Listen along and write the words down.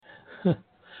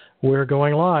We're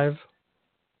going live,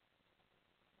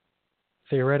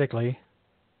 theoretically.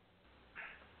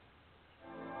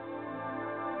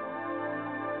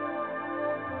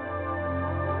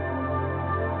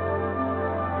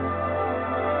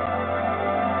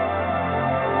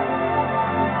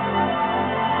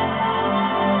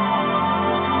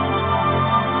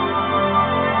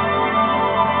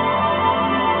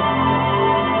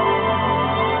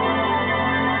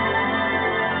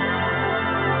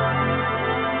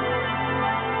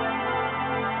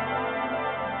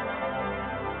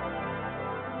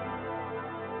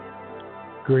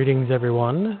 Greetings,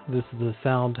 everyone. This is the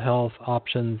Sound Health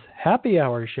Options Happy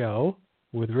Hour Show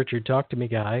with Richard Talk to Me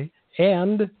Guy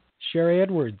and Sherry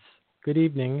Edwards. Good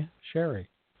evening, Sherry.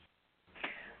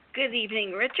 Good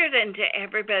evening, Richard, and to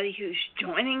everybody who's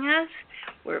joining us.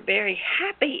 We're very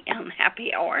happy on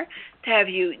Happy Hour to have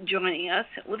you joining us.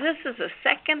 Well, this is the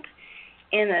second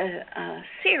in a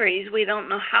series. We don't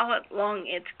know how long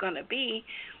it's going to be.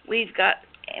 We've got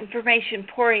information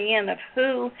pouring in of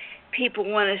who people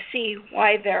want to see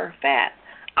why they're fat.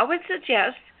 I would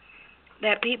suggest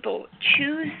that people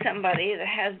choose somebody that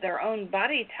has their own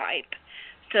body type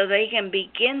so they can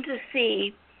begin to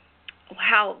see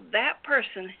how that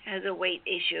person has a weight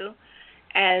issue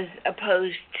as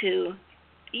opposed to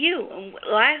you.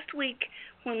 Last week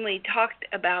when we talked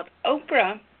about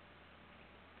Oprah,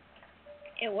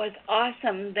 it was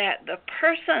awesome that the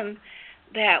person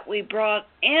that we brought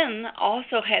in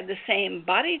also had the same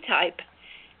body type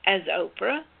as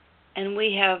Oprah, and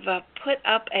we have put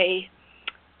up a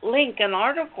link, an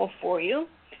article for you,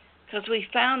 because we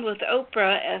found with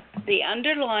Oprah the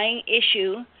underlying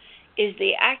issue is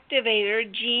the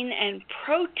activator gene and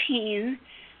protein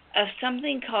of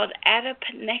something called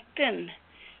adiponectin,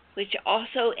 which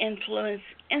also influences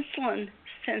insulin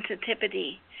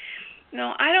sensitivity.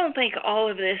 No, I don't think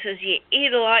all of this is you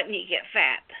eat a lot and you get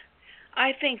fat.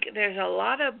 I think there's a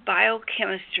lot of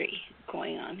biochemistry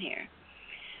going on here.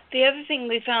 The other thing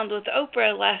we found with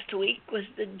Oprah last week was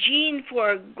the gene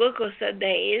for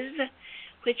glucosidase,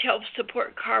 which helps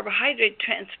support carbohydrate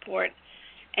transport,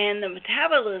 and the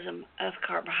metabolism of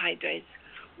carbohydrates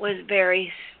was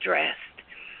very stressed.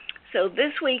 So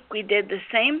this week we did the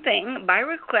same thing by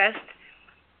request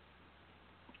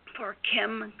for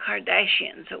Kim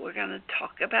Kardashian. So we're going to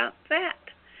talk about that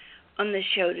on the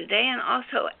show today and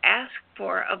also ask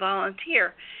for a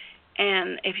volunteer.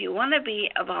 And if you want to be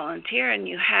a volunteer and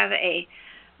you have a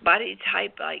body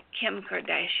type like Kim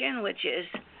Kardashian, which is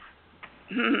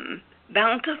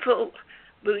bountiful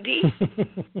booty,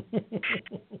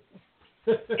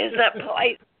 is that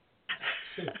polite?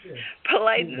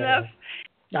 Polite enough?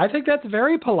 I think that's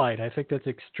very polite. I think that's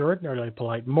extraordinarily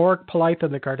polite. More polite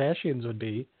than the Kardashians would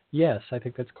be. Yes, I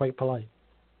think that's quite polite.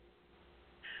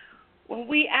 Well,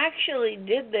 we actually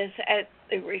did this at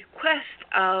the request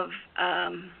of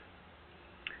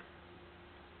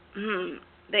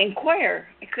the Inquirer.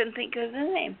 I couldn't think of the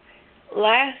name.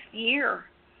 Last year,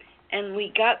 and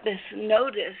we got this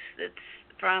notice that's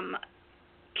from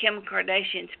Kim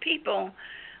Kardashian's people.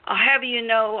 I'll have you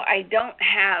know I don't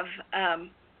have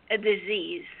a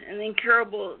disease, an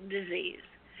incurable disease.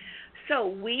 So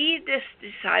we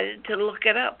just decided to look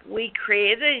it up. We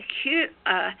created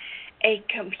a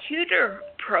computer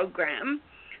program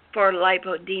for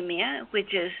lipodemia,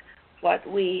 which is what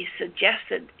we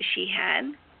suggested she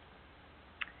had.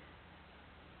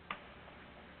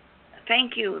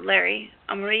 Thank you, Larry.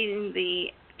 I'm reading the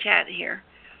chat here.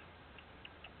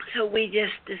 So we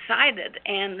just decided,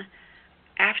 and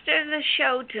after the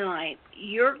show tonight,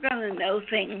 you're going to know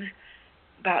things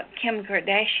about Kim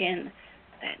Kardashian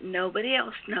that nobody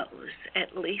else knows,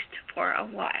 at least for a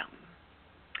while.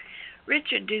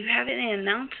 Richard, do you have any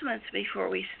announcements before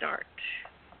we start?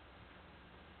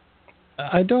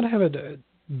 I don't have a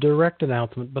direct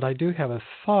announcement, but I do have a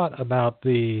thought about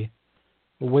the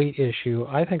weight issue.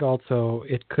 I think also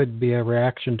it could be a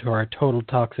reaction to our total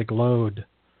toxic load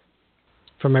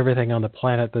from everything on the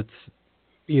planet that's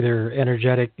either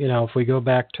energetic, if we go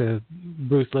back to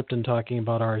Bruce Lipton talking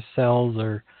about our cells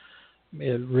are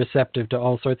receptive to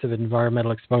all sorts of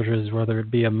environmental exposures, whether it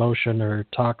be emotion or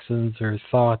toxins or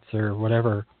thoughts or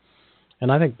whatever.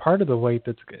 And I think part of the weight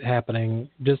that's happening,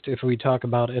 just if we talk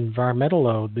about environmental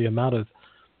load, the amount of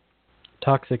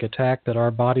toxic attack that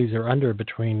our bodies are under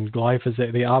between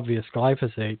glyphosate, the obvious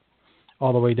glyphosate,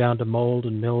 all the way down to mold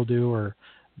and mildew or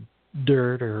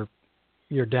dirt, or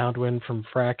you're downwind from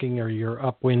fracking, or you're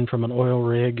upwind from an oil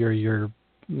rig, or you're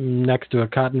next to a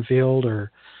cotton field,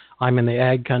 or I'm in the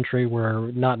ag country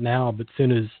where not now, but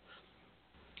soon as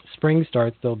spring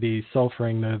starts, they'll be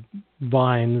sulfuring the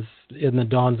vines in the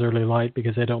dawn's early light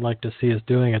because they don't like to see us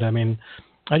doing it. I mean,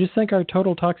 I just think our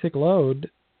total toxic load,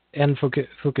 and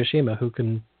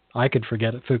Fukushima, I could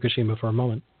forget Fukushima for a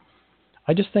moment.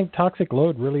 I just think toxic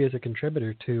load really is a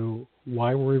contributor to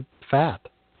why we're fat.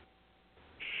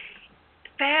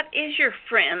 Fat is your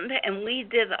friend, and we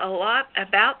did a lot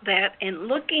about that in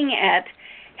looking at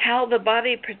how the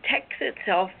body protects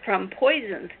itself from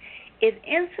poisons. It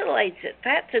insulates it.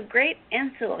 Fat's a great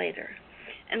insulator.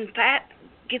 And fat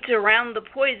gets around the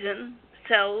poison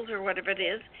cells or whatever it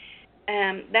is.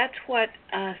 And that's what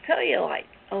cellulite,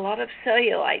 a lot of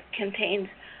cellulite contains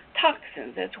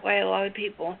toxins. That's why a lot of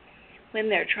people, when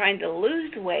they're trying to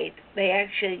lose weight, they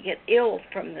actually get ill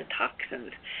from the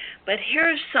toxins. But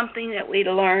here's something that we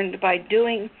learned by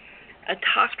doing a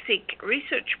toxic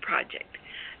research project.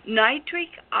 Nitric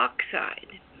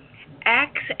oxide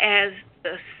acts as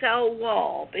the cell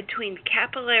wall between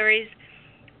capillaries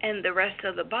and the rest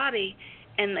of the body,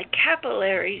 and the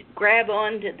capillaries grab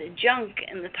onto the junk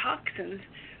and the toxins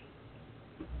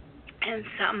and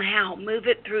somehow move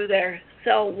it through their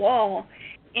cell wall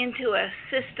into a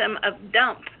system of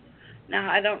dump.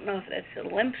 Now, I don't know if that's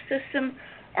a lymph system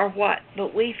or what,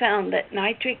 but we found that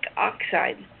nitric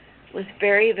oxide was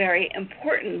very, very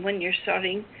important when you're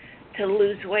starting to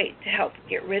lose weight to help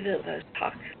get rid of those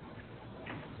toxins.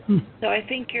 So I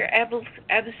think you're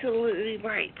absolutely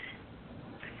right.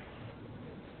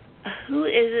 Who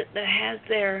is it that has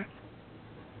their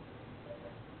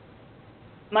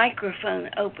microphone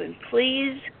open?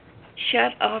 Please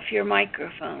shut off your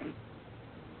microphone.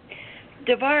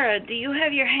 Devara, do you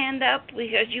have your hand up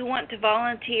because you want to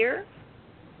volunteer?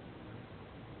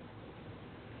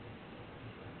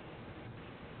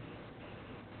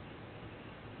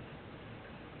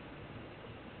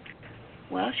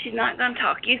 Well, she's not going to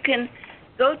talk. You can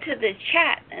go to the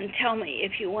chat and tell me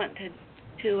if you want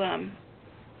to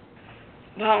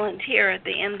volunteer at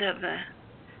the end of the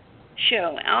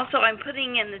show. Also, I'm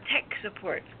putting in the tech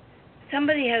support.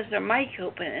 Somebody has their mic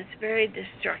open. It's very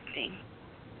distracting.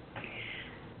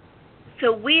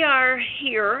 So we are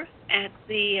here at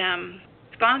the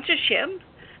sponsorship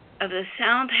of the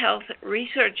Sound Health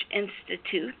Research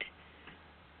Institute,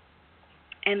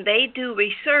 and they do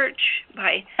research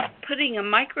by putting a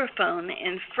microphone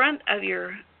in front of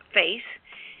your face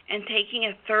and taking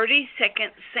a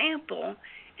 30-second sample,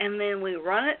 and then we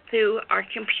run it through our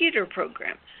computer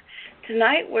programs.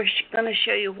 Tonight we're going to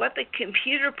show you what the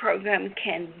computer program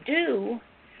can do,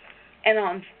 and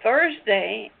on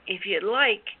Thursday, if you'd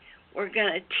like, we're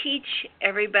going to teach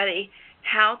everybody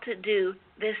how to do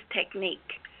this technique.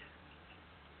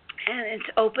 And it's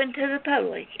open to the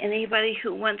public, anybody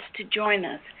who wants to join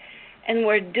us. And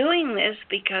we're doing this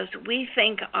because we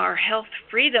think our health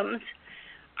freedoms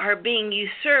are being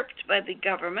usurped by the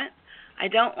government. I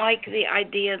don't like the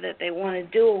idea that they want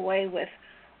to do away with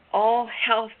all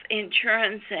health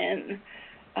insurance and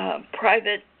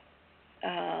private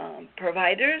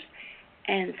providers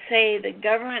and say the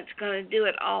government's going to do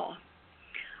it all.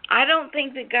 I don't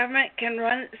think the government can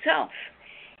run itself.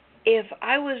 If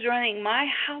I was running my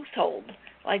household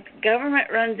like the government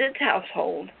runs its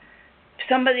household,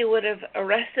 somebody would have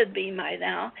arrested me by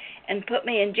now and put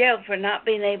me in jail for not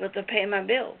being able to pay my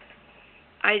bills.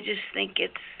 I just think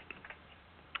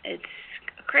it's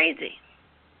crazy.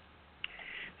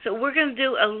 So we're going to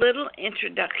do a little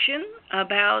introduction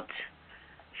about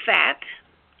fat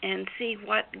and see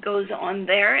what goes on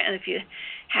there. And if you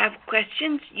have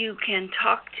questions, you can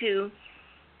talk to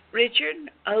Richard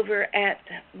over at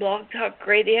Blog Talk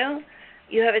Radio.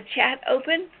 You have a chat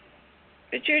open,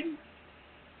 Richard?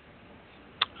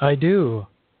 I do,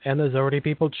 and there's already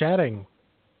people chatting.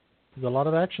 There's a lot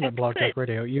of action at Blog Talk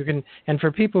Radio. You can, and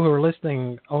for people who are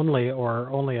listening only or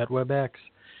only at WebEx,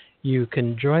 you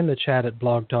can join the chat at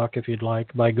Blog Talk if you'd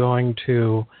like by going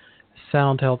to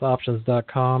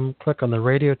soundhealthoptions.com, click on the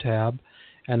radio tab,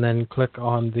 and then click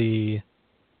on the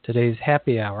today's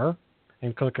happy hour,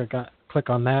 and click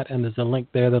on that, and there's a link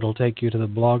there that'll take you to the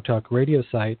Blog Talk Radio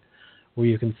site where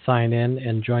you can sign in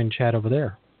and join chat over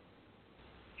there.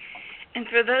 And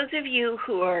for those of you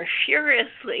who are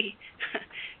furiously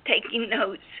taking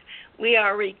notes, we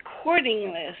are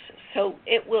recording this, so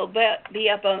it will be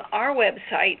up on our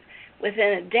website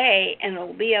within a day, and it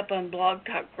will be up on Blog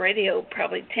Talk Radio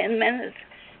probably 10 minutes,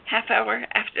 half hour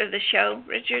after the show,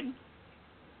 Richard?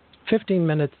 15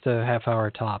 minutes to half hour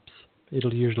tops.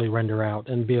 It'll usually render out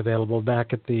and be available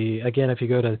back at the, again, if you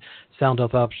go to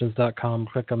soundhealthoptions.com,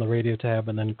 click on the radio tab,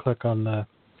 and then click on the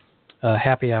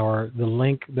happy hour, the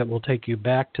link that will take you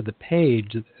back to the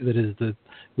page that is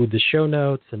with the show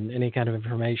notes and any kind of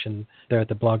information there at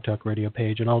the Blog Talk Radio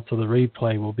page, and also the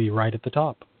replay will be right at the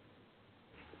top.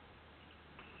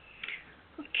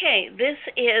 Okay, this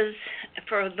is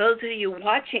for those of you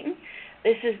watching,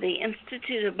 this is the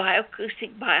Institute of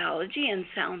Bioacoustic Biology and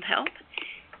Sound Health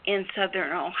in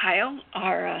Southern Ohio,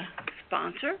 our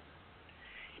sponsor.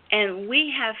 And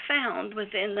we have found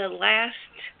within the last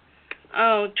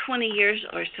 20 years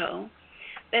or so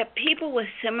that people with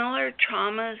similar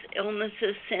traumas,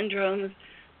 illnesses, syndromes,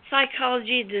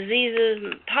 psychology, diseases,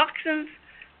 and toxins,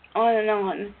 on and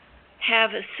on,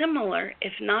 have a similar,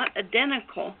 if not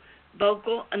identical,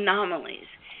 vocal anomalies.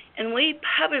 And we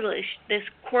published this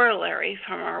corollary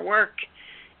from our work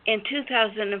in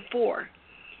 2004.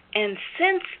 And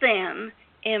since then,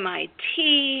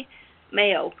 MIT,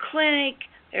 Mayo Clinic,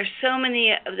 there's so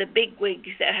many of the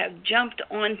bigwigs that have jumped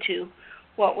onto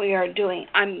what we are doing.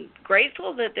 I'm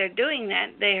grateful that they're doing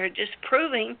that. They are just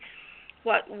proving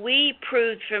what we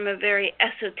proved from a very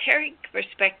esoteric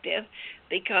perspective,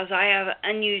 because I have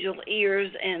unusual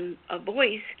ears and a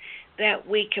voice that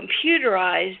we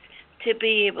computerized to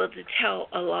be able to tell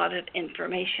a lot of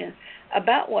information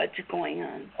about what's going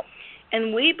on.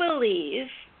 And we believe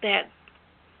that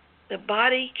the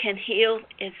body can heal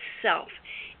itself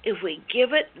if we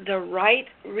give it the right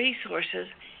resources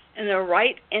and the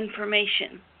right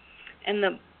information. And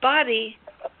the body,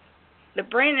 the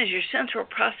brain is your central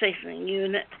processing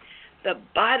unit. The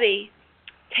body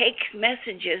takes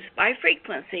messages by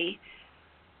frequency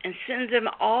and sends them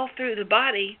all through the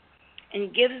body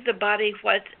and gives the body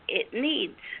what it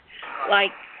needs.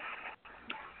 Like,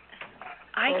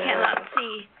 I cannot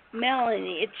see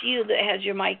Melanie. It's you that has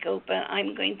your mic open.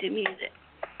 I'm going to mute it.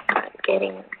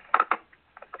 Getting it.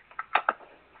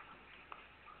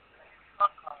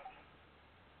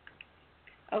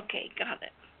 Okay, got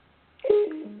it.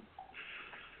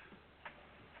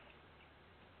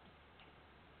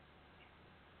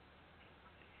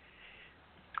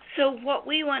 So what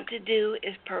we want to do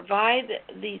is provide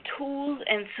the tools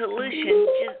and solutions.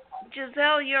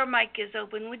 Giselle, your mic is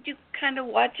open. Would you kind of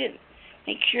watch it?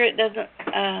 Make sure it doesn't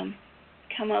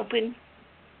come open.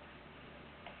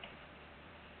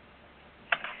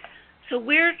 So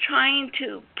we're trying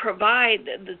to provide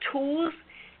the tools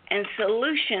and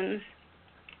solutions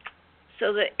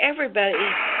so that everybody...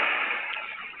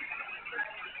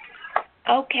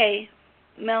 Okay,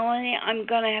 Melanie, I'm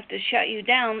going to have to shut you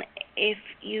down if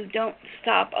you don't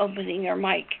stop opening your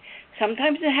mic.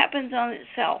 Sometimes it happens on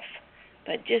itself,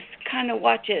 but just kind of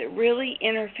watch it. It really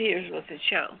interferes with the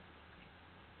show.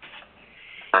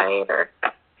 Or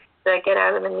should I get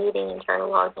out of the meeting and try to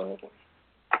log in again?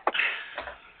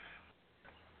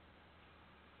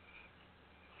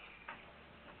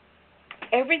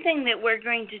 Everything that we're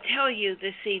going to tell you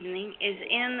this evening is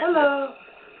in... Hello.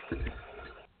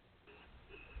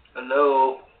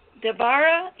 Hello.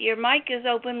 Devara, your mic is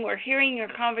open. We're hearing your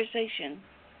conversation.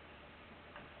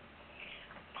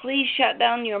 Please shut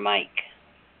down your mic.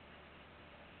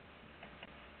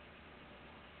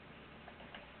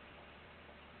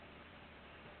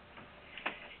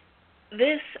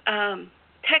 This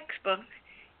textbook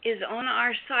is on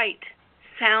our site,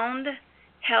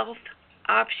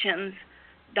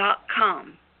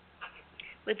 soundhealthoptions.com.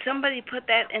 Would somebody put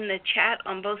that in the chat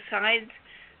on both sides?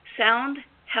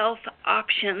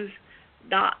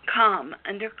 soundhealthoptions.com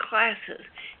under classes.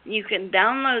 You can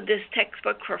download this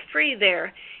textbook for free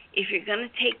there if you're going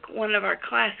to take one of our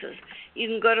classes. You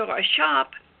can go to our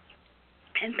shop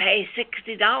and pay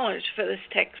 $60 for this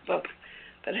textbook.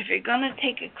 But if you're going to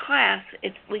take a class,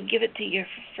 we give it to you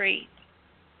for free.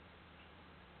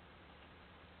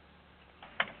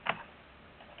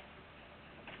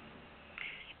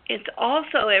 It's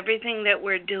also, everything that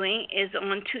we're doing is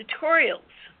on tutorials.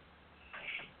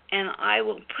 And I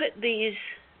will put this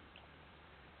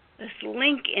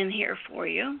link in here for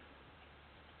you.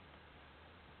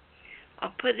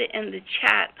 I'll put it in the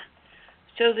chat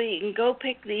so that you can go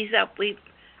pick these up. We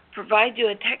provide you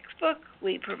a textbook.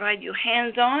 We provide you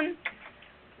hands-on.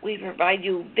 We provide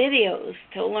you videos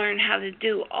to learn how to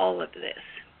do all of this.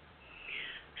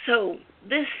 So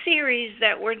this series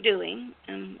that we're doing,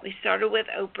 and we started with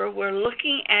Oprah, we're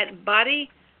looking at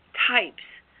body types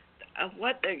of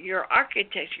what your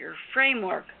architecture, your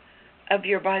framework of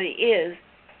your body is,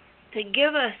 to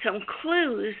give us some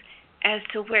clues as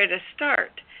to where to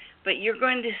start. But you're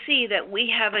going to see that we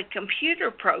have a computer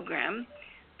program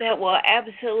that will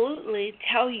absolutely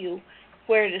tell you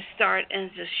where to start, and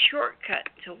it's a shortcut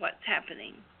to what's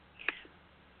happening.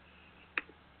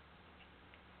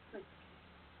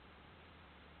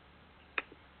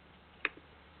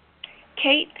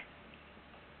 Kate,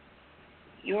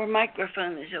 your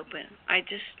microphone is open. I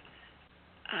just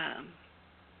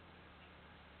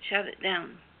shut it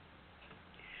down.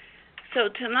 So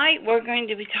tonight we're going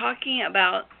to be talking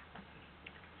about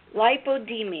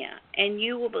lipodemia, and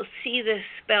you will see this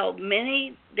spelled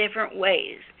many different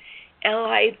ways.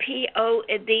 Lipo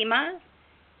edema,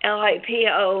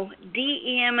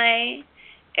 lipodema,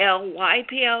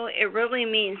 lypo. It really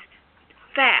means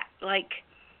fat, like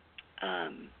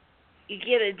you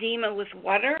get edema with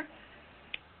water.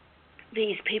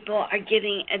 These people are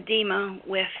getting edema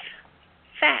with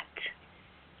fat.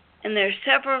 And there are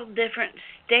several different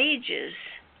stages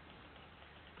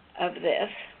of this.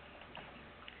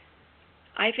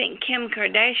 I think Kim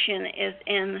Kardashian is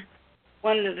in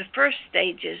one of the first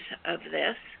stages of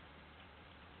this.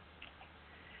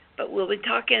 But we'll be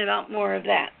talking about more of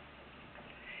that.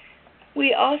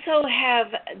 We also have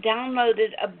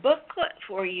downloaded a booklet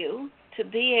for you to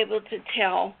be able to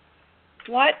tell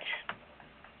what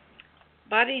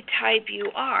body type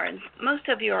you are. And most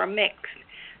of you are mixed.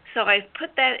 So I've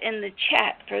put that in the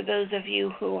chat for those of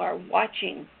you who are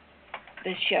watching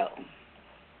the show.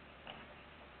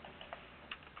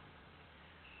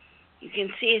 You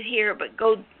can see it here, but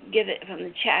go get it from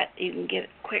the chat. You can get it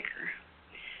quicker.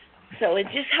 So it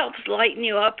just helps lighten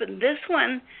you up. And this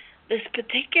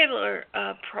particular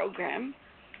program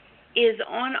is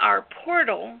on our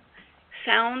portal,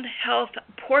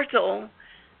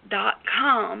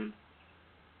 soundhealthportal.com,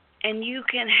 and you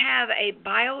can have a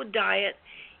biodiet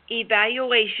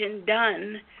evaluation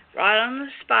done right on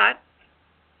the spot.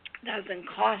 Doesn't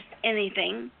cost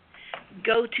anything.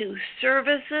 Go to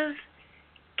services,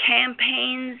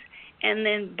 campaigns, and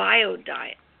then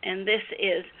biodiet. And this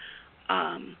is,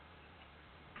 I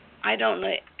don't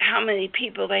know how many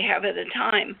people they have at a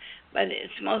time, but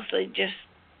it's mostly just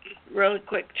really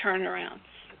quick turnaround.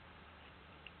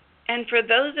 And for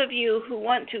those of you who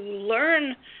want to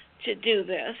learn to do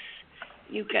this,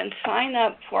 you can sign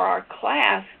up for our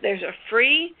class. There's a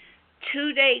free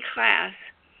 2-day class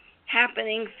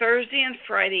happening Thursday and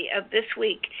Friday of this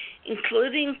week,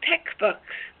 including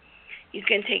textbooks. You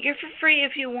can take it for free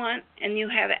if you want, and you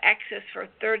have access for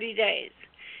 30 days.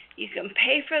 You can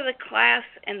pay for the class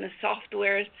and the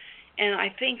softwares, and I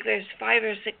think there's 5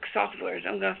 or 6 softwares.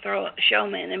 I'm going to show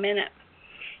them in a minute.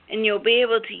 And you'll be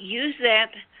able to use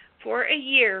that for a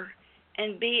year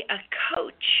and be a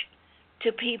coach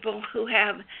to people who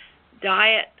have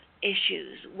diet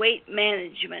issues, weight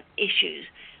management issues,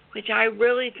 which I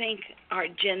really think are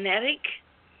genetic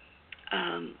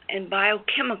and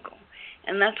biochemical.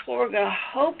 And that's what we're going to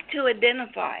hope to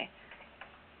identify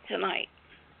tonight.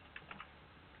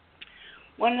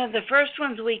 One of the first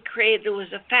ones we created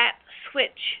was a fat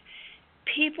switch.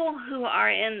 People who are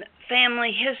in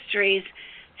family histories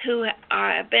who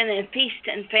have been in feast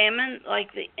and famine,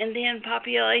 like the Indian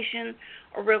population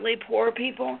or really poor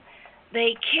people,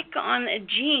 they kick on a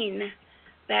gene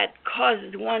that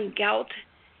causes gout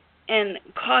and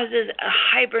causes a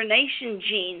hibernation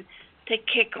gene to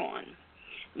kick on.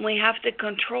 And we have to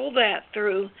control that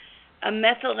through a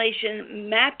methylation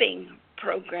mapping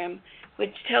program,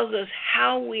 which tells us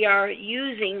how we are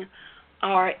using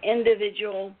our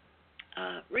individual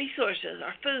resources,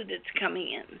 our food that's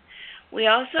coming in. We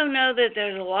also know that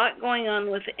there's a lot going on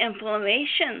with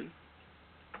inflammation.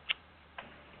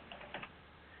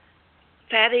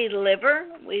 Fatty liver,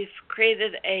 we've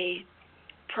created a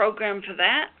program for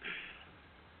that.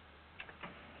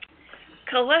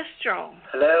 Cholesterol.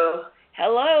 Hello?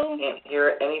 Hello? Can't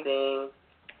hear anything.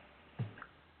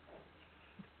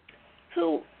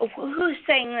 Who's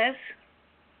saying this?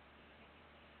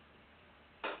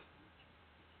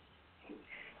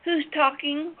 Who's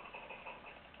talking?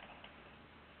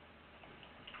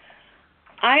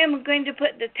 I am going to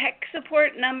put the tech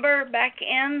support number back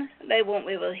in. They won't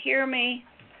be able to hear me.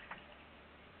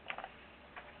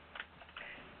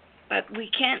 But we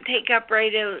can't take up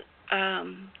radio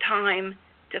time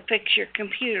to fix your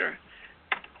computer.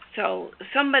 So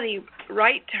somebody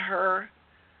write to her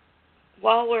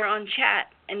while we're on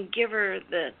chat and give her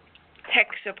the tech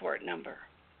support number.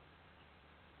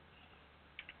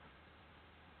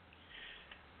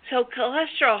 So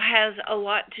cholesterol has a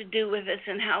lot to do with this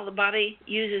and how the body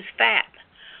uses fat.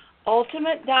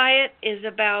 Ultimate Diet is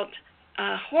about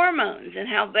hormones and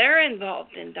how they're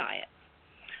involved in diet.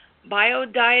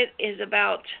 BioDiet is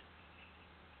about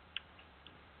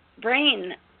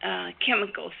brain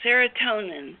chemicals,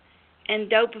 serotonin and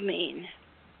dopamine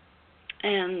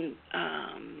and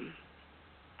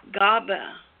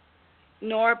GABA,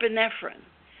 norepinephrine.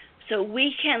 So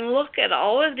we can look at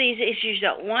all of these issues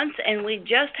at once, and we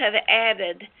just have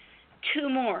added 2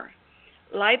 more,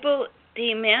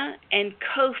 lipodemia and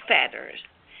cofatters.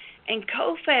 And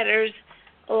cofatters,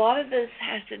 a lot of this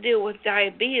has to do with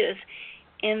diabetes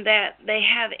in that they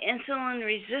have insulin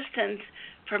resistance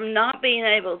from not being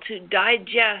able to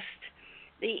digest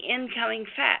the incoming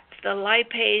fat. the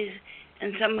lipase,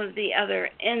 and some of the other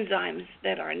enzymes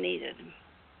that are needed.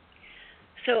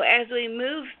 So as we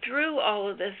move through all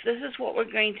of this, this is what we're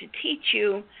going to teach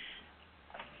you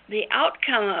the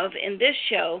outcome of in this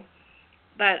show,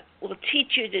 but we'll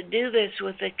teach you to do this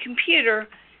with a computer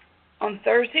on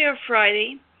Thursday or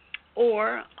Friday,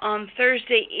 or on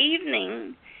Thursday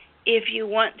evening. If you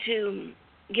want to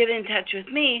get in touch with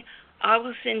me, I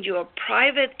will send you a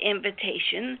private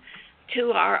invitation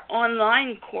to our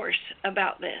online course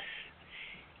about this.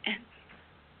 And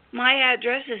my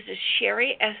address is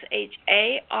Sherry,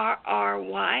 SHARRY,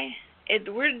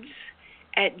 Edwards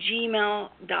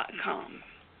 @gmail.com.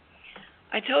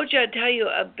 I told you I'd tell you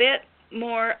a bit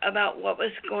more about what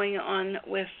was going on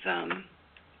with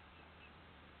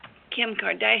Kim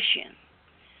Kardashian.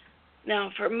 Now,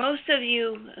 for most of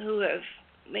you who have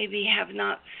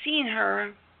not seen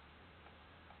her,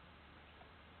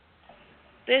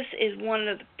 this is one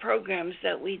of the programs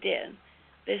that we did.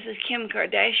 This is Kim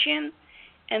Kardashian,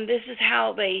 and this is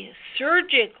how they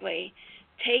surgically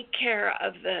take care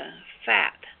of the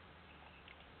fat.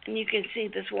 And you can see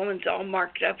this woman's all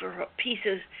marked up for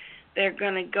pieces. They're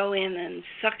going to go in and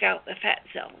suck out the fat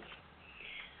cells.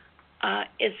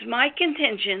 It's my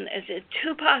contention as to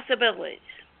two possibilities.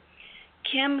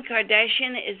 Kim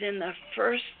Kardashian is in the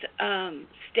first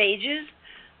stages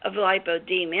of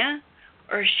lipodemia,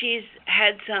 or she's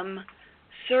had some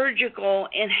surgical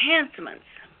enhancements.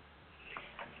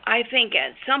 I think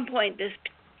at some point this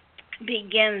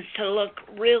begins to look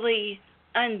really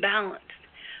unbalanced.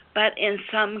 But in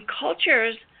some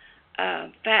cultures,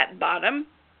 fat bottom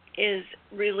is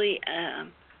really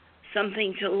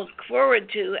something to look forward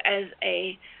to as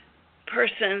a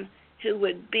person who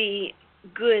would be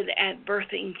good at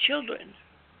birthing children.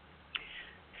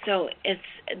 So it's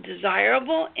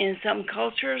desirable in some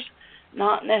cultures,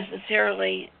 not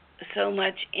necessarily so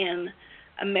much in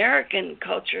American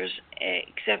cultures,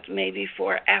 except maybe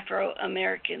for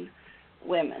Afro-American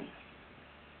women.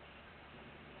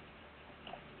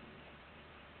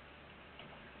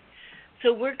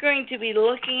 So we're going to be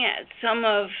looking at some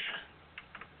of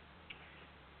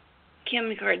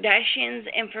Kim Kardashian's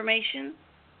information,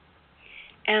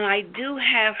 and I do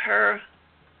have her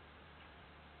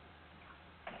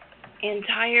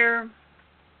entire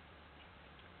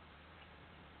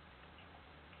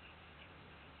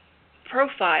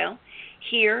profile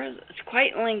here. It's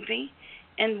quite lengthy,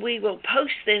 and we will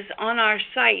post this on our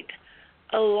site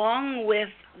along with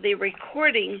the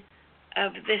recording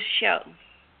of this show.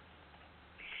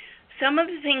 Some of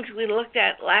the things we looked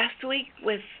at last week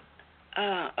with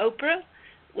Oprah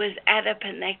was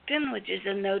adiponectin, which is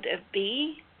a note of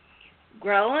B.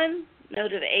 Ghrelin,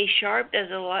 note of A sharp,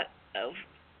 does a lot of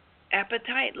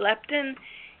appetite. Leptin,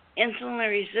 insulin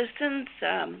resistance,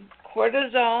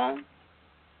 cortisol.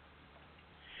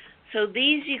 So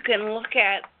these you can look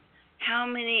at how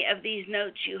many of these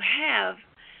notes you have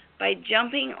by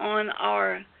jumping on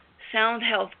our Sound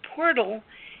Health portal,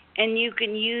 and you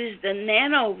can use the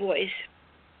nano voice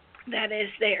that is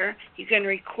there. You can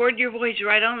record your voice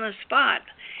right on the spot,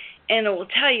 and it will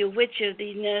tell you which of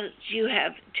these notes you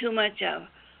have too much of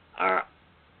or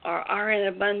are in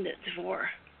abundance for.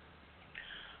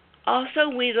 Also,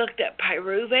 we looked at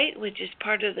pyruvate, which is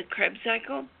part of the Krebs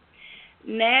cycle.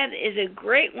 NAD is a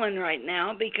great one right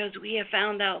now because we have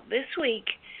found out this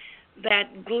week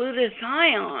that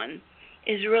glutathione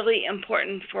is really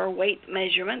important for weight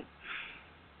measurement.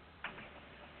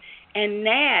 And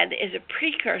NAD is a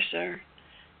precursor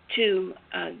to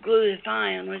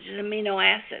glutathione, which is amino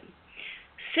acid.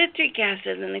 Citric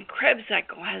acid in the Krebs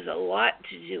cycle has a lot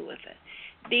to do with it.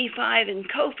 B5 and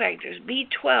cofactors,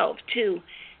 B12 too,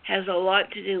 has a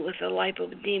lot to do with the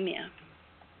lipodemia.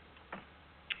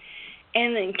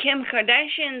 And in Kim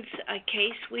Kardashian's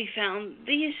case, we found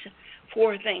these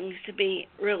 4 things to be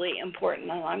really important.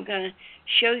 And I'm going to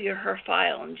show you her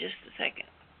file in just a second.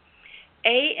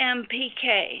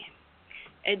 AMPK,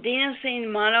 adenosine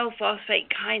monophosphate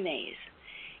kinase,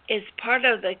 is part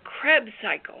of the Krebs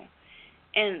cycle.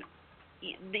 And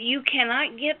you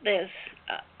cannot get this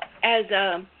as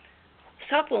a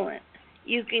supplement.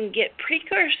 You can get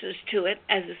precursors to it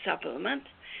as a supplement,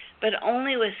 but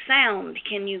only with sound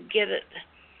can you get it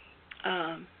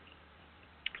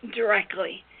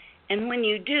directly. And when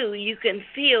you do, you can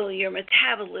feel your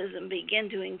metabolism begin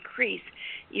to increase.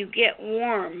 You get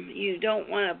warm. You don't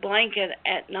want a blanket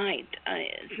at night.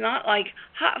 It's not like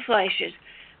hot flashes,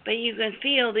 but you can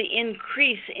feel the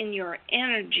increase in your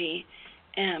energy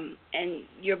and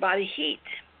your body heat.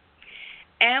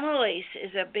 Amylase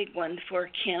is a big one for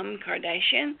Kim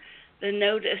Kardashian. The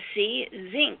note of C,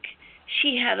 zinc.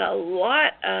 She had a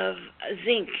lot of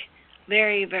zinc,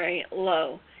 very, very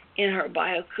low in her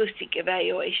bioacoustic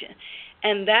evaluation.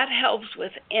 And that helps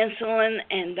with insulin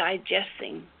and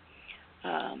digesting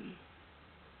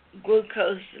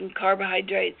glucose and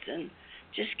carbohydrates, and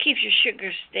just keeps your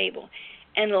sugar stable.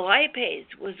 And lipase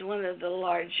was one of the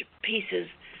large pieces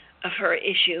of her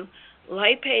issue.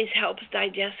 Lipase helps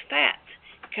digest fats.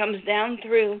 It comes down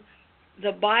through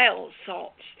the bile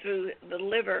salts, through the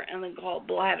liver and the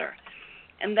gallbladder.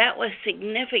 And that was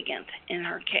significant in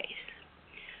her case.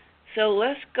 So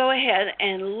let's go ahead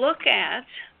and look at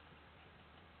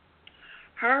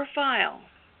her file.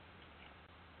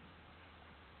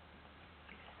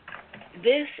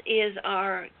 This is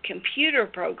our computer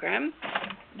program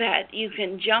that you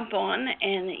can jump on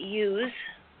and use.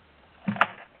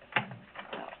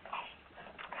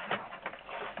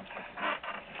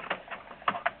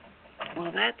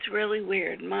 Well, that's really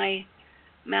weird. My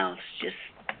mouse just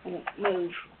won't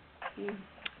move.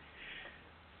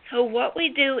 So what we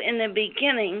do in the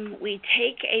beginning, we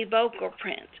take a vocal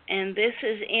print, and this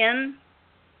is in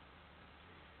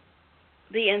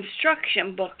the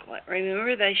instruction booklet.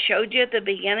 Remember that I showed you at the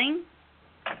beginning?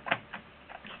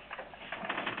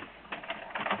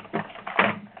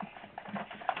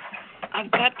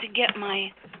 I've got to get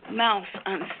my mouse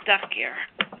unstuck here.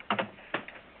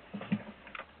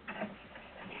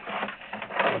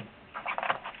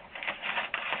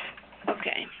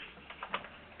 Okay.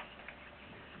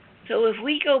 So if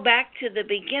we go back to the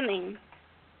beginning,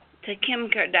 to Kim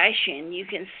Kardashian, you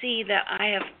can see that I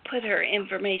have put her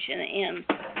information in.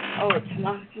 Oh, it's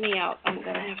knocked me out. I'm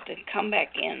going to have to come back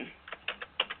in.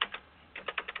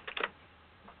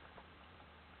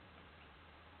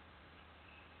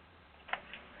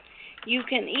 You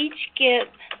can each get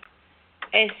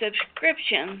a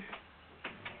subscription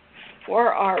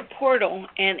for our portal,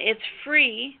 and it's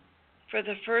free for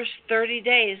the first 30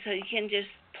 days, so you can just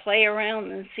play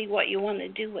around and see what you want to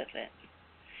do with it.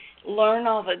 Learn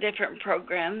all the different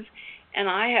programs, and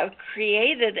I have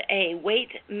created a weight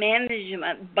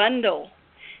management bundle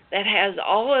that has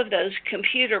all of those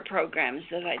computer programs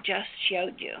that I just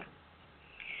showed you.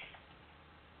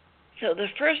 So the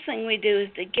first thing we do is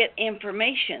to get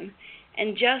information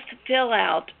and just fill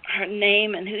out her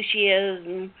name and who she is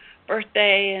and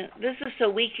birthday. This is so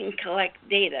we can collect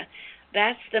data.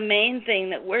 That's the main thing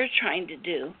that we're trying to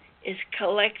do, is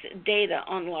collect data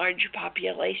on large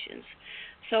populations.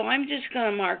 So I'm just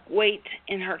going to mark weight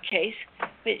in her case,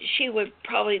 but she would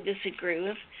probably disagree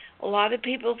with. A lot of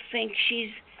people think she's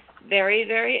very,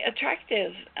 very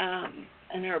attractive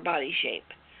in her body shape.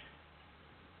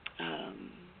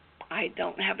 I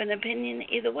don't have an opinion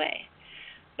either way,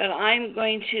 but I'm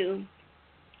going to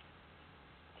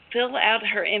fill out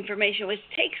her information, which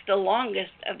takes the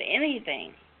longest of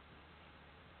anything.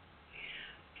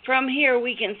 From here,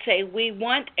 we can say we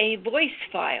want a voice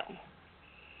file.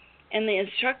 And the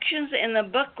instructions in the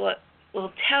booklet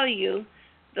will tell you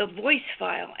the voice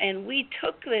file. And we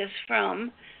took this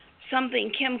from something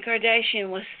Kim Kardashian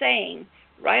was saying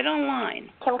right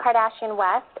online. Kim Kardashian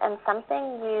West, and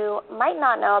something you might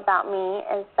not know about me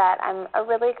is that I'm a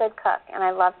really good cook, and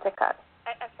I love to cook.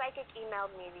 A psychic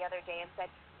emailed me the other day and said,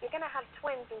 "You're going to have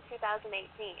twins in 2018.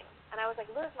 And I was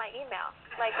like, "Lose my email."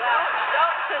 Like, well,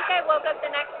 I woke up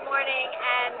the next morning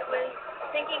and was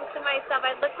thinking to myself,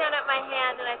 I looked down at my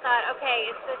hand and I thought, okay,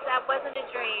 that wasn't a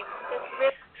dream.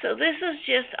 So this is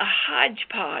just a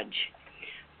hodgepodge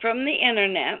from the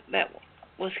internet that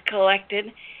was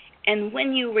collected, and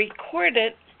when you record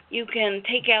it, you can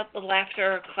take out the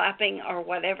laughter or clapping or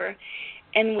whatever,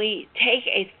 and we take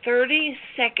a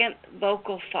 30-second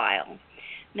vocal file.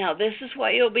 Now, this is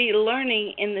what you'll be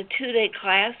learning in the 2-day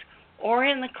class or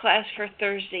in the class for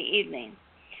Thursday evening.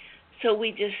 So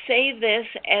we just save this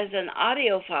as an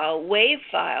audio file, WAV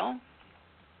file,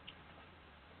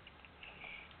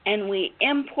 and we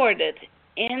import it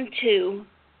into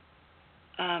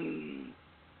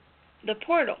the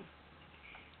portal.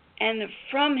 And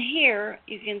from here,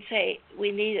 you can say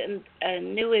we need a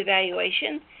new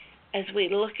evaluation as we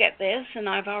look at this, and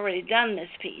I've already done this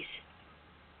piece.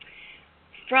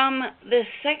 From the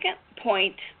second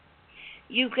point,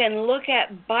 you can look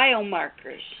at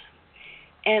biomarkers.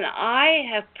 And I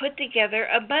have put together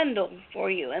a bundle for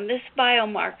you. And this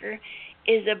biomarker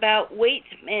is about weight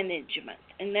management.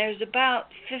 And there's about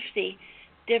 50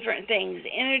 different things.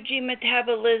 Energy,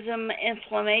 metabolism,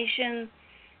 inflammation.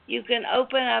 You can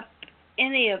open up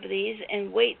any of these,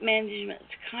 and weight management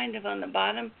is kind of on the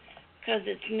bottom because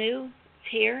it's new.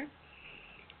 It's here.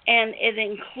 And it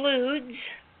includes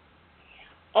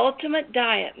Ultimate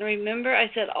Diet. And remember,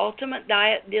 I said Ultimate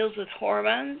Diet deals with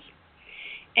hormones.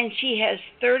 And she has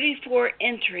 34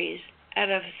 entries out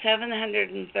of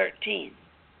 713.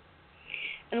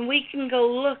 And we can go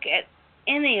look at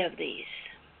any of these.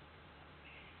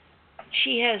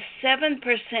 She has 7%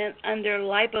 under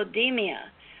lipodemia.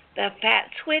 The fat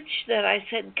switch that I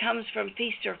said comes from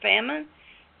feast or famine,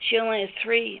 she only has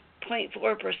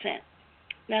 3.4%.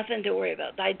 Nothing to worry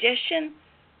about. Digestion,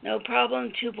 no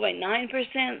problem,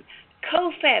 2.9%.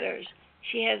 Co-fatters,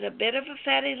 she has a bit of a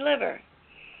fatty liver.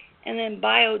 And then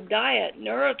biodiet,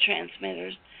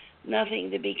 neurotransmitters,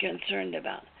 nothing to be concerned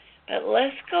about. But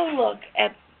let's go look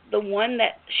at the one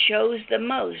that shows the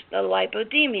most, the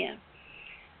lipodemia.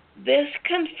 This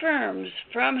confirms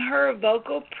from her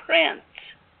vocal prints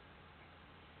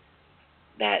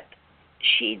that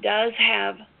she does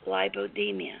have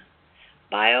lipodemia,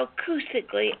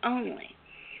 bioacoustically only.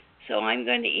 So I'm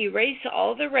going to erase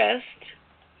all the rest.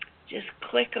 Just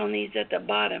click on these at the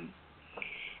bottom.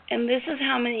 And this is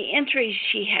how many entries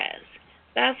she has.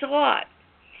 That's a lot.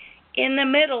 In the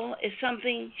middle is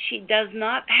something she does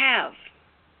not have.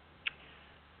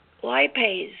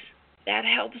 Lipase, that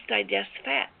helps digest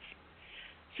fats.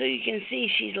 So you can see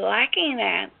she's lacking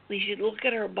that. We should look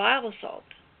at her bile salt.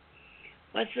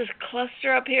 What's this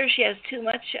cluster up here she has too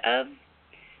much of?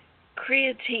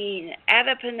 Creatine,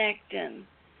 adiponectin,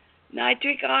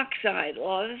 nitric oxide, a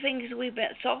lot of things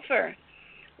sulfur,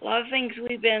 a lot of things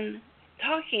we've been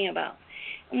talking about.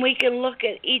 And we can look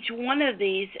at each one of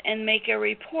these and make a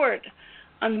report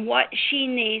on what she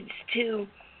needs to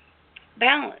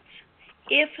balance.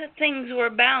 If things were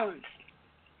balanced,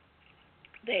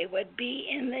 they would be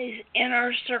in these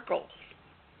inner circles.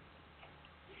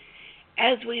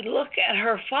 As we look at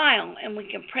her file, and we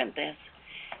can print this,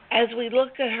 as we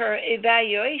look at her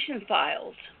evaluation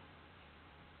files,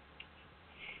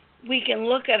 we can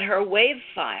look at her wave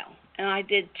file, and I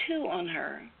did 2 on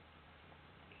her.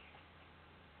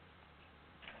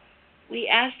 We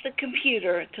asked the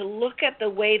computer to look at the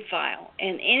wave file,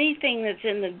 and anything that's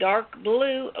in the dark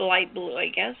blue, light blue, I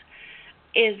guess,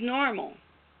 is normal.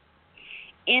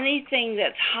 Anything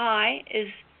that's high is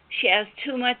she has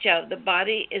too much of. The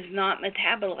body is not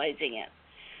metabolizing it.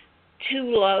 Too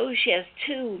low, she has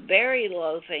 2 very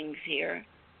low things here.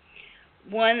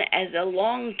 One as a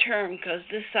long-term, because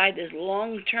this side is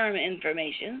long-term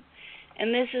information,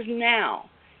 and this is now.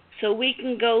 So we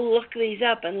can go look these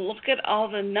up and look at all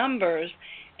the numbers,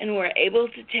 and we're able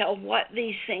to tell what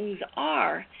these things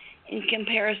are in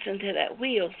comparison to that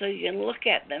wheel, so you can look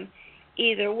at them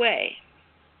either way.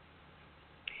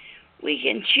 We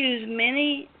can choose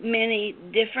many, many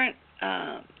different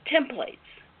templates.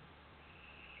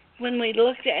 When we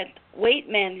looked at weight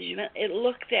management, it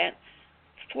looked at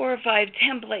 4 or 5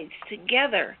 templates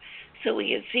together so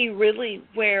we could see really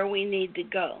where we need to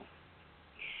go.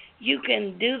 You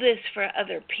can do this for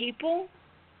other people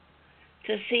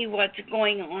to see what's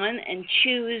going on and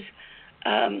choose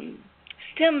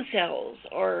stem cells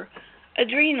or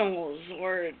adrenals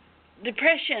or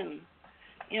depression,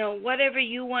 whatever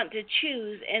you want to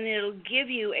choose, and it'll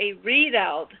give you a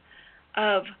readout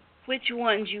of which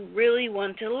ones you really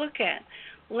want to look at.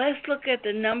 Let's look at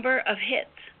the number of hits.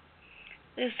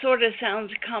 This sort of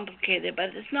sounds complicated, but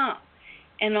it's not.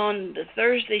 And on the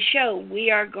Thursday show, we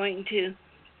are going to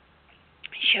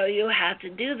show you how to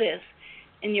do this,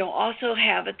 and you'll also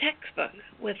have a textbook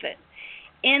with it.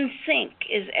 In Sync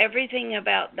is everything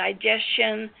about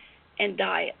digestion and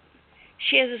diet.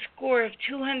 She has a score of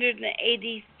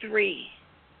 283.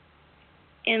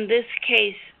 In this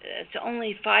case, it's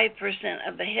only 5%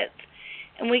 of the hits.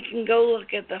 And we can go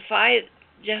look at the 5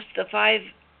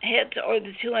 hits or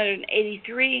the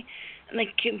 283, and the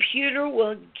computer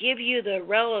will give you the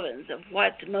relevance of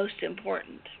what's most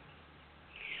important.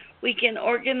 We can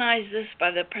organize this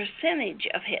by the percentage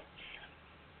of hits.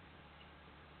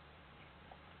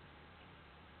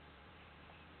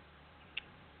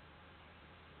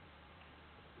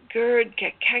 GERD,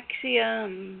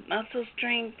 cachexia, muscle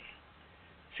strength.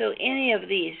 So any of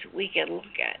these we can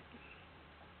look at.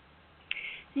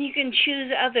 And you can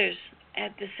choose others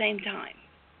at the same time.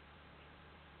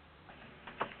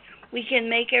 We can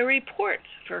make a report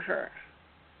for her.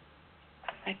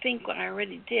 I think what I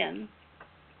already did.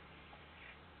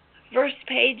 First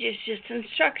page is just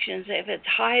instructions. If it's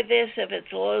high this, if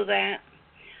it's low that.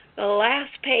 The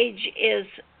last page is,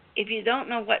 if you don't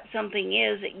know what something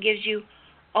is, it gives you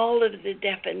all of the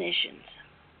definitions.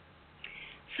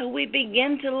 So we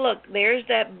begin to look. There's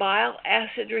that bile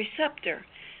acid receptor.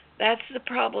 That's the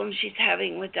problem she's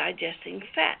having with digesting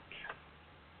fats.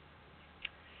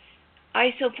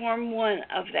 Isoform 1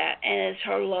 of that, and it's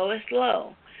her lowest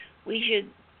low. We should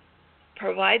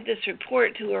provide this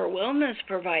report to her wellness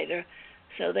provider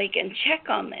so they can check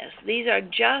on this. These are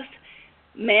just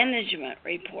management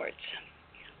reports.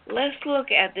 Let's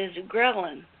look at this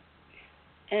ghrelin.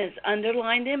 and it's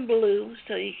underlined in blue,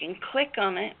 so you can click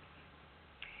on it,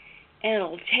 and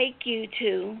it'll take you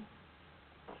to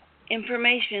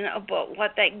information about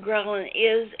what that ghrelin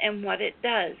is and what it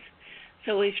does.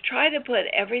 So we've tried to put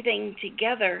everything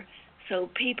together so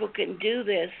people can do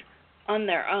this on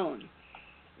their own.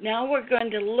 Now we're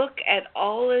going to look at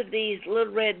all of these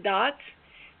little red dots,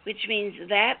 which means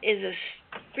that is a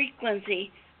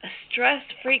frequency, a stress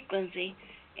frequency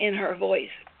in her voice.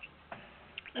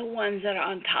 The ones that are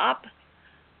on top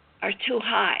are too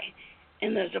high.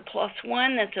 And there's a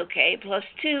 +1, that's okay.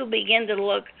 +2, begin to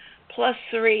look.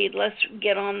 +3, let's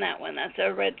get on that one. That's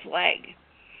a red flag.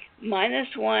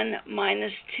 -1,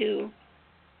 -2,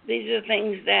 these are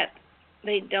things that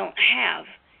they don't have.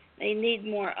 They need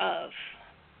more of.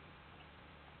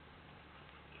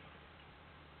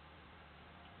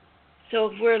 So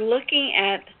if we're looking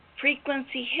at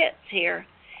frequency hits here,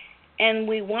 and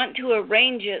we want to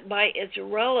arrange it by its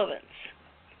relevance,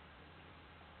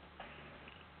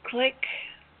 click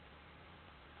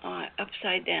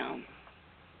upside down.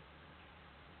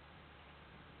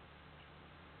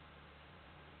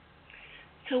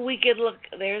 So we could look,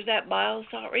 there's that bile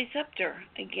salt receptor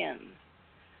again.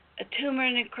 A tumor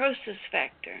necrosis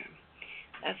factor.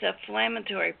 That's an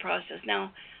inflammatory process.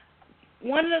 Now,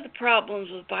 one of the problems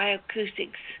with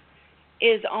bioacoustics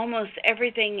is almost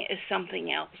everything is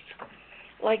something else.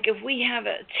 Like if we have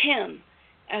a 10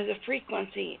 as a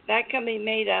frequency, that can be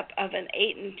made up of an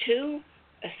 8 and 2,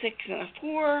 a 6 and a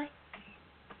 4,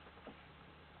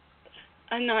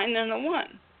 a 9 and a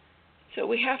 1. So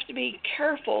we have to be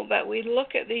careful that we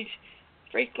look at these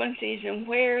frequencies and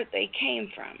where they came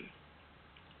from.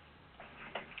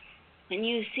 And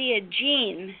you see a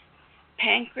gene,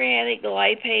 pancreatic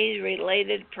lipase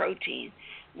related protein.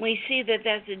 We see that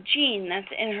that's a gene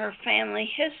that's in her family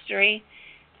history,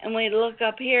 and we look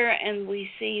up here and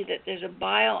we see that there's a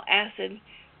bile acid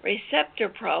receptor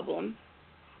problem.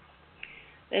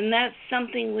 Then that's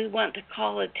something we want to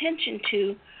call attention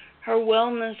to her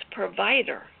wellness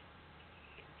provider,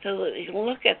 so that we can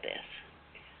look at this.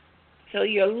 So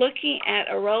you're looking at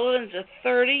a relevance of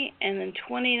 30 and then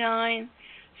 29.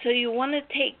 So you want to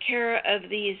take care of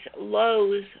these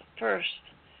lows first.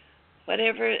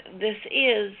 Whatever this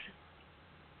is,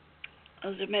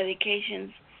 those are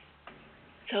medications.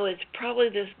 So it's probably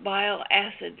this bile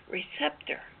acid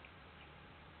receptor.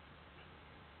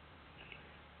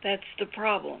 That's the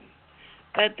problem.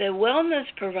 But the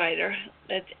wellness provider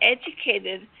that's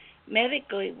educated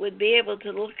medically would be able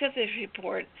to look at this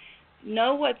report,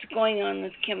 know what's going on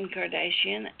with Kim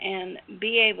Kardashian, and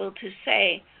be able to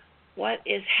say what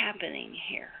is happening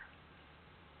here.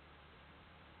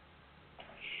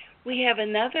 We have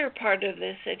another part of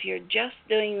this. If you're just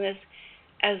doing this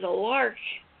as a lark,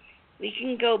 we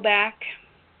can go back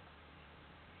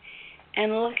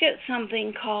and look at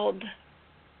something called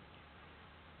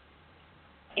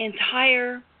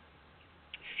entire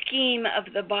scheme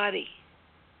of the body.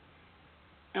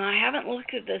 And I haven't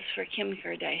looked at this for Kim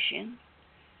Kardashian,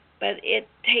 but it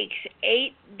takes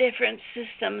 8 different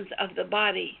systems of the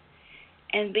body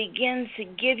and begins to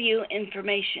give you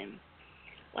information.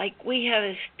 Like we have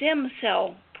a stem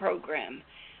cell program,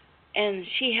 and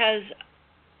she has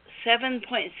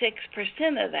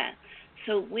 7.6% of that.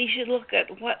 So we should look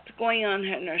at what's going on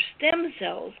in her stem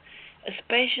cells,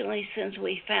 especially since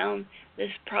we found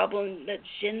this problem that's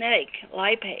genetic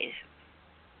lipase.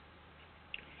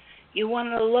 You want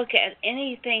to look at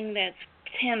anything that's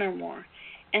 10 or more.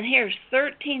 And here's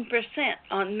 13%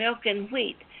 on milk and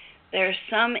wheat. There's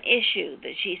some issue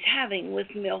that she's having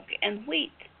with milk and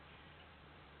wheat.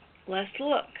 Let's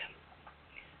look.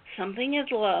 Something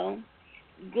is low.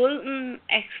 Gluten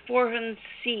exportin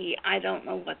C, I don't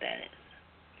know what that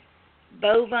is.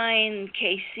 Bovine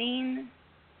casein,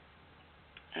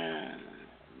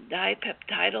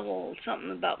 dipeptidyl,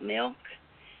 something about milk.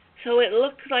 So it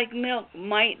looks like milk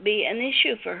might be an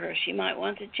issue for her. She might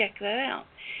want to check that out.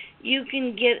 You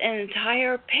can get an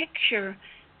entire picture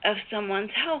of someone's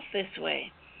health this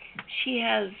way. She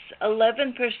has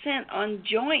 11% on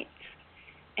joints,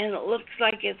 and it looks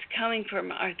like it's coming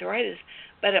from arthritis,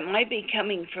 but it might be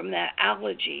coming from that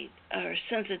allergy or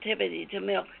sensitivity to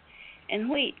milk and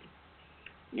wheat.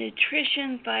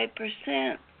 Nutrition,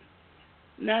 5%,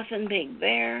 nothing big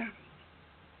there.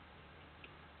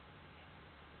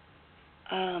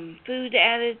 Food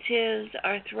additives,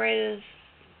 arthritis.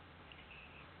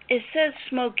 It says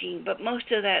smoking, but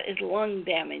most of that is lung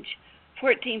damage,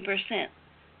 14%.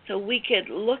 So we could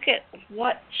look at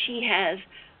what she has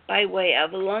by way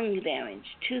of lung damage.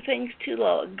 2 things too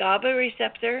low. GABA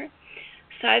receptor,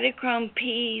 cytochrome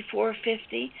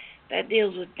P450, that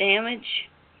deals with damage.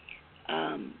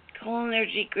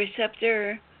 cholinergic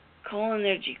receptor,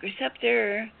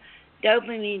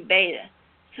 dopamine beta.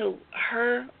 So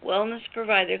her wellness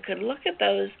provider could look at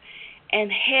those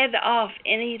and head off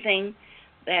anything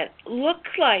that looks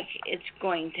like it's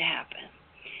going to happen.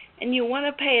 And you want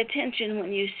to pay attention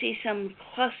when you see some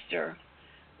cluster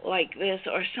like this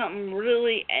or something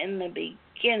really in the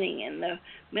beginning, in the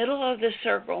middle of the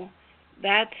circle.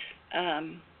 That's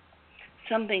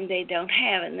something they don't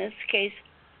have. In this case,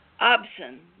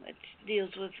 Obson, which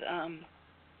deals with,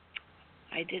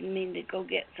 I didn't mean to go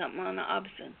get something on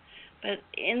Obson, but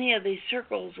any of these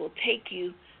circles will take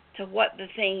you to what the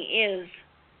thing is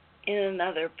in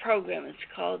another program. It's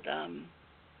called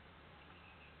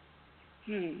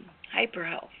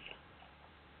HyperHealth.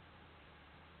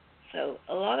 So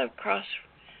a lot of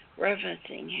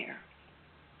cross-referencing here.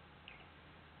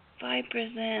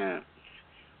 5%.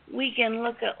 We can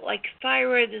look at like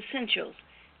thyroid essentials,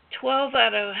 12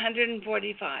 out of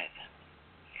 145.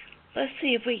 Let's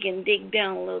see if we can dig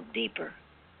down a little deeper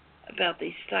about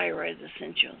these thyroid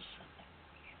essentials.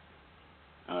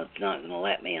 Oh, it's not going to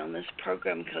let me on this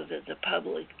program because it's a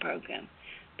public program.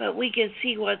 But we can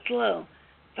see what's low.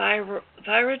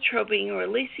 Thyrotropin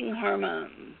releasing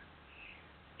hormone.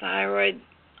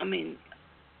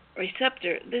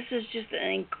 Receptor. This is just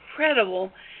an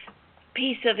incredible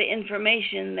piece of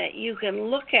information that you can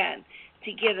look at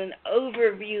to get an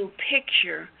overview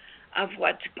picture of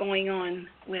what's going on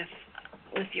with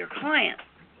your client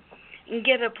and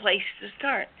get a place to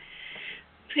start.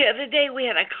 The other day we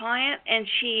had a client and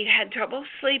she had trouble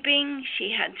sleeping.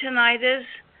 She had tinnitus.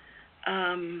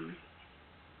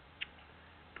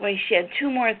 She had two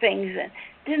more things that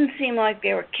didn't seem like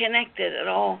they were connected at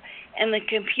all. And the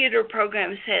computer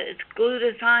program said it's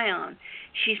glutathione.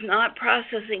 She's not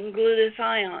processing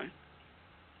glutathione.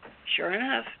 Sure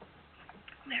enough,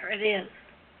 there it is.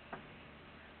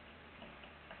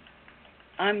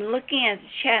 I'm looking at the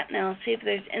chat now, see if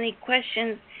there's any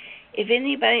questions. If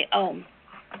anybody,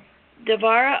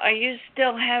 Devara, are you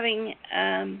still having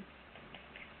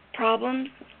problems?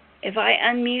 If I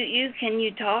unmute you, can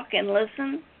you talk and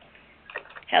listen?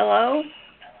 Hello?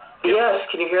 Yes,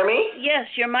 can you hear me? Yes,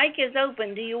 your mic is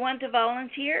open. Do you want to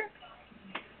volunteer?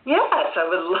 Yes, I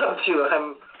would love to.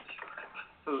 I'm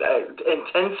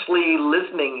intensely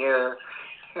listening here.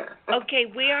 Okay,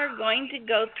 we are going to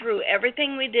go through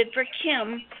everything we did for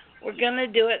Kim. We're going to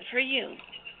do it for you.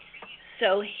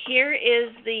 So here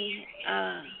is the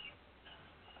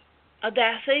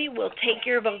Audacity. We'll take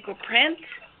your vocal print,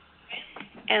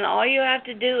 and all you have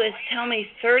to do is tell me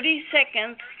 30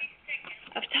 seconds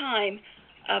of time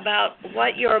about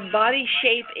what your body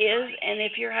shape is and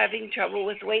if you're having trouble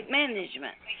with weight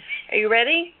management. Are you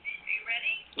ready?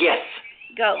 Yes.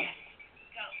 Go.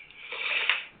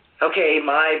 Okay,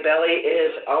 my belly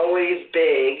is always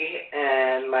big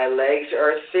and my legs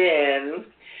are thin.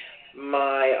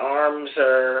 My arms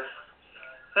are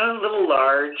a little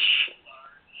large.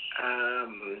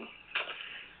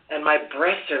 And my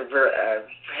breasts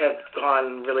have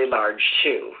gone really large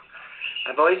too.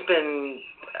 I've always been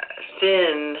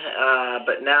thin,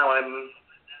 but now I'm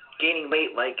gaining weight,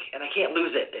 and I can't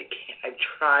lose it.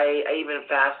 Even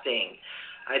fasting,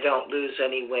 I don't lose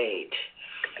any weight.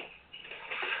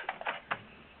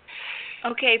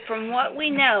 Okay, from what we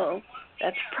know,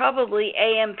 that's probably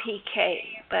AMPK,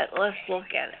 but let's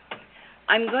look at it.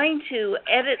 I'm going to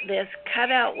edit this, cut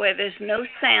out where there's no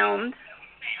sound,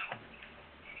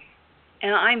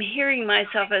 and I'm hearing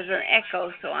myself as an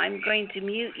echo, so I'm going to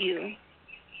mute you.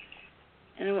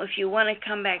 And if you want to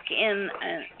come back in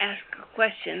and ask a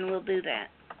question, we'll do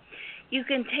that. You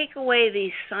can take away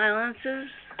these silences.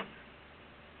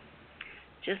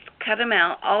 Just cut them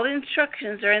out. All the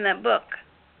instructions are in that book.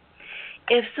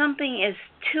 If something is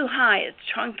too high, it's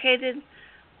truncated.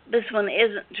 This one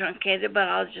isn't truncated, but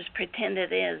I'll just pretend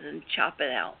it is and chop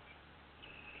it out.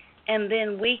 And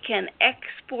then we can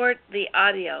export the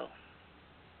audio.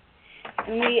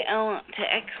 And we want to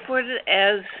export it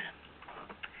as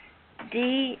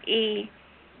DEBARA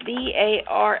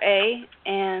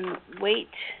and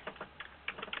weight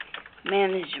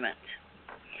management.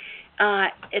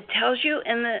 It tells you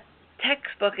in the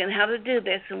textbook and how to do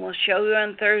this, and we'll show you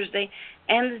on Thursday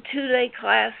and the 2-day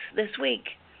class this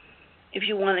week, if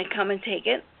you want to come and take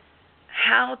it,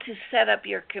 how to set up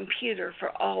your computer for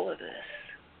all of this.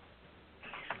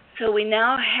 So we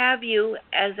now have you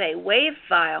as a WAV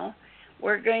file.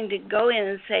 We're going to go in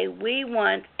and say we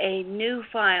want a new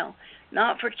file,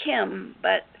 not for Kim,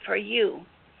 but for you.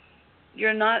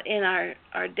 You're not in our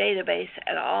database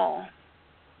at all.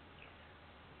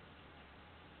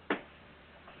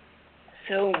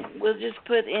 So we'll just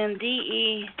put in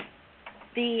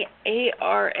the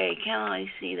A-R-A, can I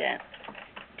see that?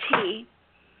 T,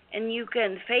 and you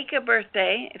can fake a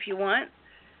birthday if you want,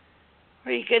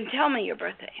 or you can tell me your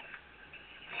birthday.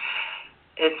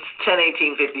 It's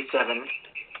 10/18/57.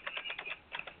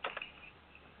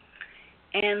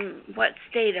 And what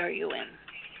state are you in?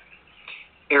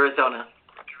 Arizona.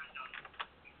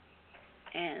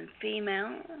 And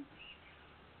female.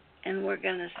 And we're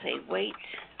going to say weight.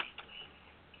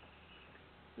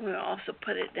 We'll also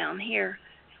put it down here.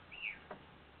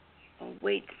 Oh,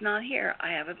 weight's not here.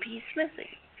 I have a piece missing.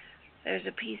 There's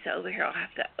a piece over here. I'll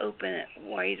have to open it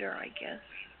wider, I guess,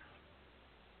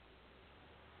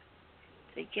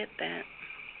 to get that.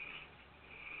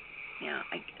 Yeah,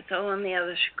 it's all on the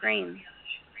other screen,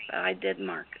 but I did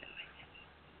mark it.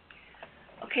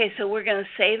 Okay, so we're going to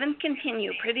save and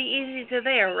continue. Pretty easy to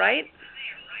there, right?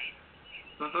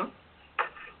 Mm-hmm.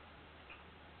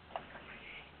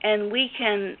 And we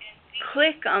can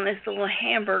click on this little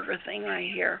hamburger thing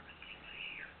right here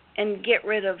and get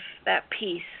rid of that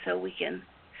piece so we can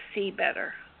see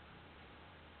better.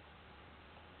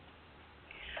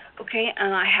 Okay,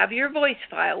 and I have your voice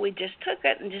file. We just took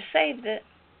it and just saved it.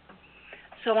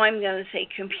 So I'm going to say,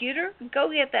 computer,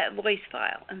 go get that voice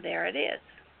file, and there it is.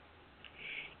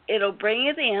 It'll bring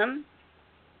it in.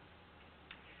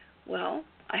 Well,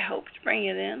 I hope to bring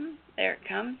it in. There it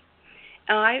comes.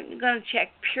 And I'm going to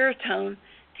check pure tone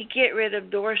to get rid of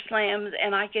door slams,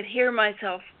 and I could hear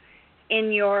myself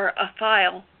in your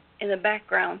file in the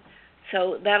background,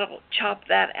 so that'll chop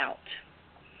that out.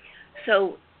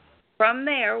 So from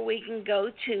there, we can go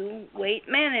to weight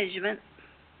management.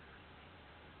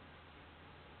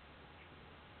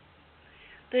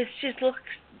 This just looks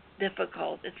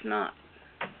difficult. It's not.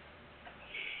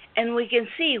 And we can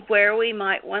see where we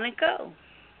might want to go.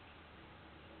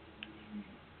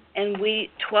 And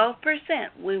 12%,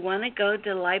 we want to go to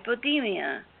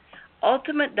lipodemia.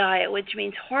 Ultimate diet, which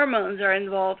means hormones are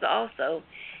involved also,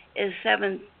 is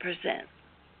 7%.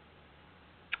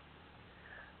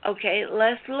 Okay,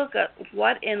 let's look at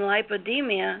what in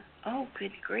lipodemia. Oh,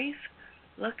 good grief.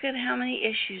 Look at how many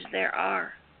issues there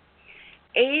are.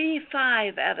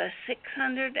 85 out of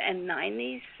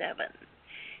 697.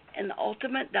 And the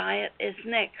ultimate diet is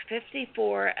next,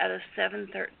 54 out of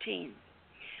 713.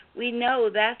 We know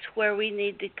that's where we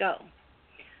need to go.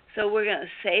 So we're going to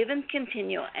save and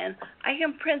continue, and I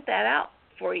can print that out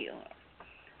for you.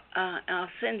 And I'll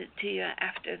send it to you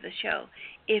after the show.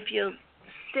 If you'll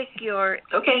stick your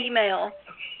email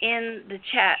in the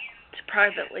chat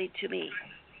privately to me.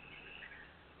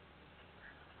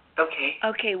 Okay.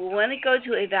 Okay, we want to go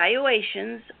to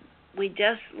evaluations. We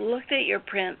just looked at your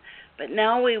print, but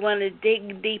now we want to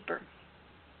dig deeper.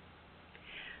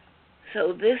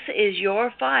 So this is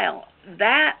your file.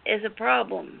 That is a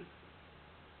problem.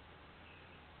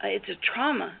 It's a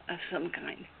trauma of some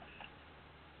kind.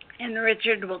 And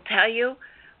Richard will tell you,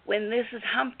 when this is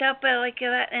humped up like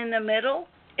that in the middle,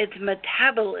 it's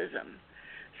metabolism.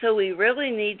 So we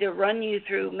really need to run you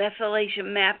through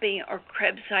methylation mapping or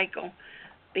Krebs cycle,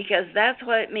 because that's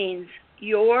what it means.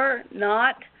 You're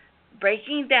not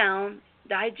breaking down,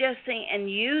 digesting, and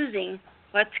using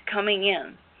what's coming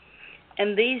in.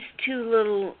 And these two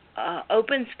little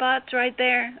open spots right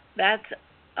there, that's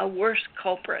a worse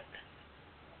culprit.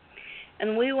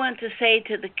 And we want to say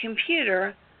to the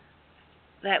computer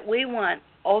that we want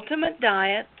ultimate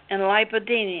diet and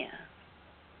lipodemia.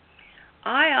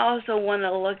 I also want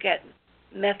to look at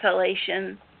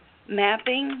methylation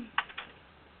mapping,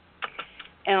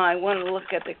 and I want to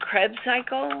look at the Krebs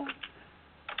cycle,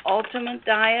 ultimate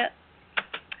diet,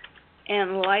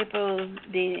 and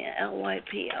lipodemia,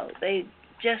 L-Y-P-O. They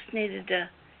just needed to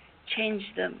change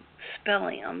the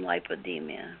spelling on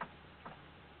lipodemia.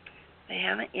 They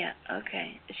haven't yet.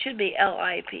 Okay. It should be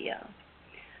L-I-P-O.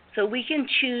 So we can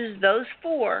choose those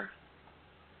four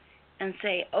and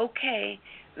say, okay,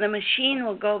 the machine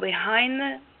will go behind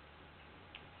the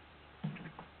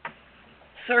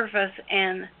surface,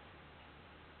 and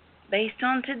based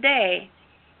on today,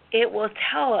 it will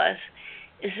tell us,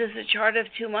 is this a chart of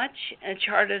too much and a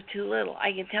chart of too little?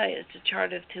 I can tell you it's a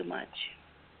chart of too much.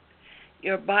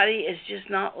 Your body is just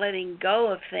not letting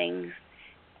go of things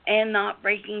and not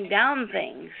breaking down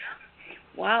things.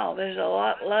 Wow, there's a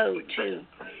lot low, too.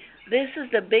 This is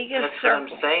the biggest circle.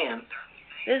 That's what I'm saying.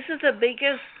 This is the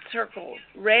biggest circle.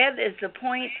 Red is the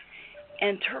point,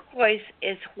 and turquoise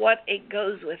is what it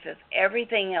goes with. It's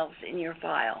everything else in your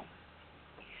file.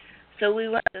 So we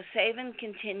want to save and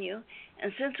continue.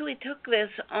 And since we took this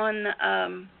on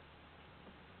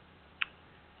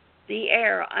the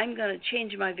air, I'm going to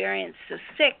change my variance to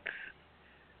 6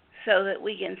 so that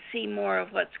we can see more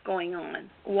of what's going on,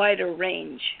 wider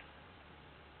range.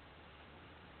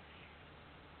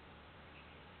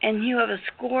 and you have a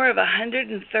score of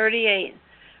 138.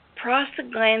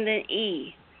 Prostaglandin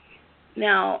E.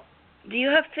 Now, do you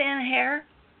have thin hair?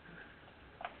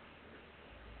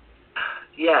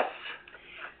 Yes.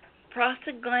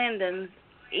 Prostaglandin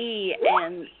E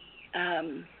and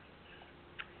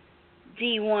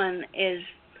D1 is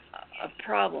a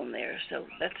problem there, so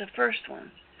that's the first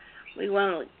one. We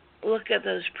want to look at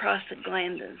those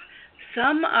prostaglandins.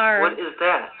 Some are... What is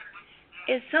that?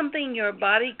 It's something your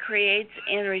body creates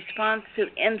in response to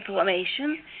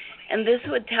inflammation, and this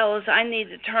would tell us I need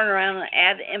to turn around and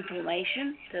add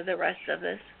inflammation to the rest of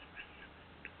this.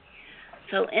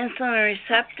 So insulin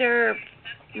receptor,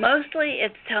 mostly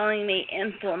it's telling me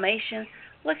inflammation.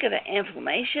 Look at the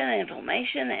inflammation.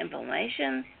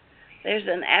 There's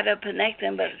an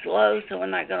adiponectin, but it's low, so we're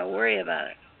not going to worry about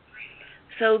it.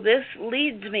 So this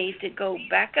leads me to go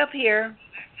back up here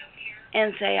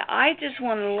and say, I just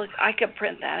want to look, I could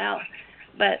print that out,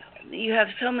 but you have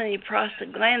so many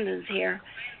prostaglandins here,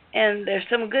 and there's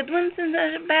some good ones and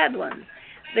there's bad ones.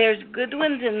 There's good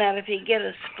ones in that if you get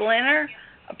a splinter,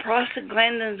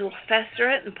 prostaglandins will fester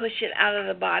it and push it out of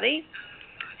the body.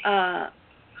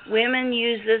 Women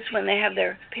use this when they have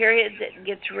their periods. It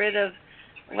gets rid of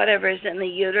whatever is in the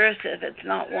uterus if it's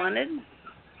not wanted.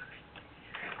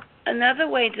 Another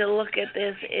way to look at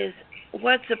this is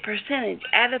what's the percentage?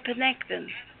 Adiponectin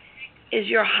is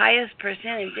your highest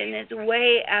percentage, and it's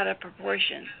way out of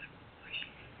proportion.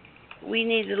 We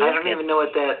need to look at... I don't even know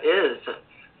what that is.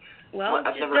 Well,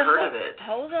 I've never heard of it.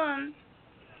 Hold on.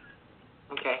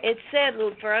 Okay. It said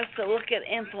for us to look at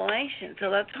inflammation,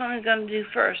 so that's what I'm going to do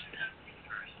first.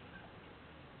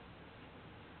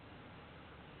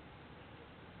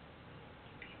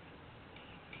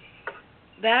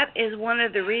 That is one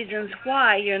of the reasons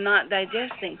why you're not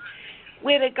digesting.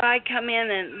 We had a guy come in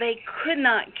and they could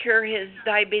not cure his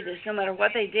diabetes no matter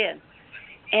what they did.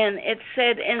 And it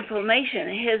said inflammation.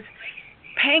 His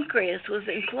pancreas was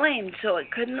inflamed, so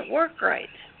it couldn't work right.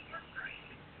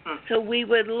 So we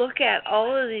would look at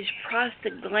all of these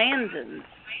prostaglandins.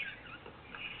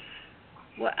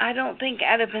 Well, I don't think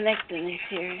adiponectin is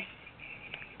here.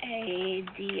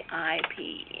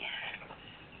 ADIP.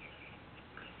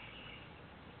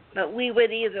 But we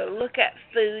would either look at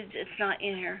foods, it's not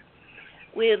in here.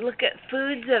 We would look at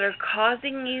foods that are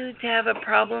causing you to have a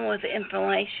problem with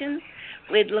inflammation.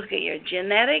 We'd look at your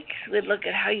genetics. We'd look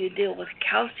at how you deal with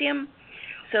calcium.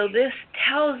 So this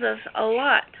tells us a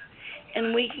lot.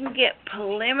 And we can get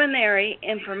preliminary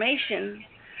information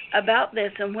about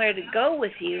this and where to go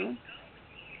with you.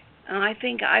 And I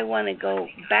think I want to go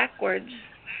backwards.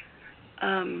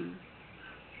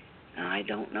 I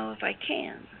don't know if I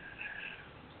can.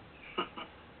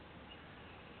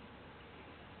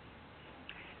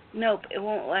 Nope, it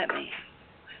won't let me.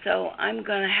 So I'm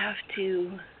going to have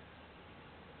to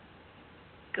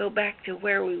go back to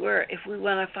where we were if we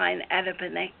want to find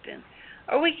adiponectin.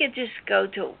 Or we could just go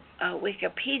to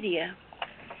Wikipedia,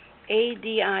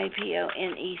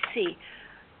 ADIPONEC.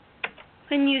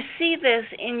 When you see this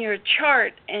in your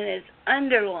chart and it's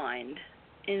underlined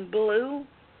in blue,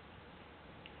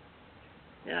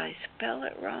 did I spell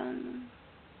it wrong?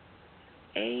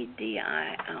 I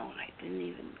didn't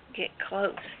even get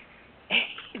close.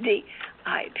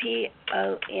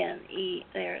 ADIPONE,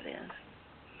 there it is.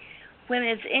 When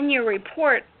it's in your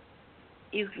report,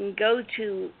 you can go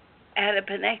to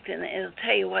adiponectin, and it'll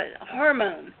tell you what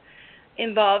hormone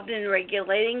involved in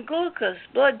regulating glucose,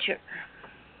 blood sugar.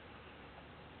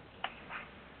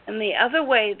 And the other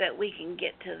way that we can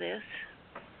get to this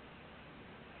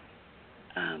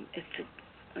is to,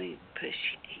 let me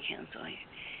push cancel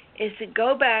here, is to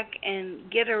go back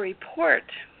and get a report.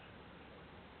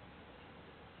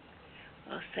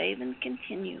 I'll save and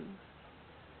continue.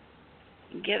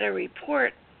 Get a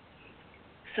report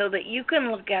so that you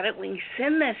can look at it. We can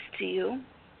send this to you.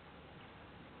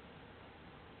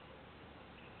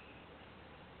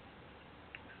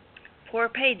 Four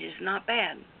pages, not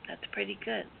bad. That's pretty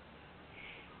good.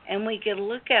 And we can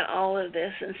look at all of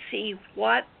this and see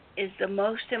what is the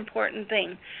most important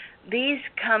thing. These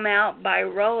come out by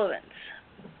relevance.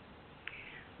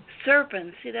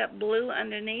 Serpin, see that blue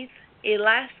underneath?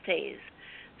 Elastase.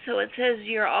 So it says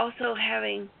you're also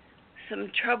having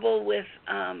some trouble with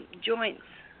joints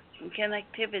and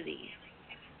connectivity.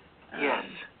 Yes.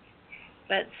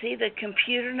 But see, the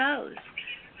computer knows.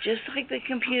 Just like the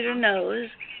computer knows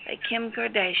that Kim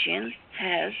Kardashian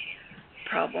has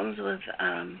problems with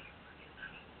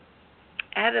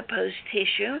adipose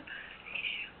tissue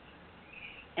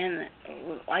and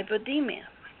lipodemia.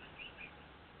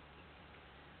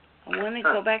 I want to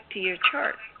go back to your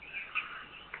chart.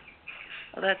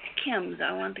 Well, that's Kim's.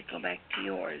 I want to go back to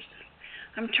yours.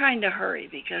 I'm trying to hurry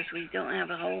because we don't have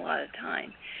a whole lot of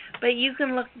time. But you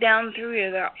can look down through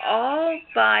here. They're all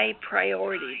by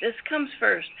priority. This comes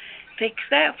first. Fix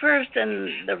that first,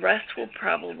 and the rest will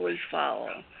probably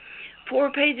follow.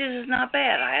 4 pages is not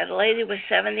bad. I had a lady with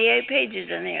 78 pages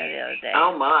in there the other day.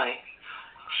 Oh, my.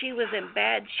 She was in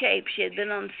bad shape. She had been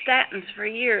on statins for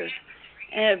years,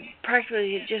 and it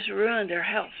practically had just ruined her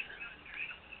health.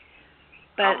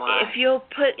 But if you'll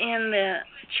put in the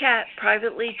chat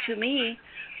privately to me,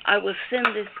 I will send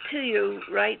this to you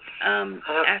right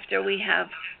after we end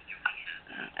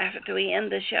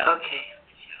the show. Okay.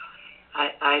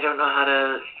 I don't know how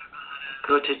to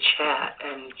go to chat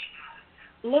and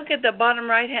look at the bottom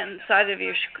right-hand side of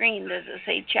your screen. Does it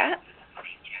say chat?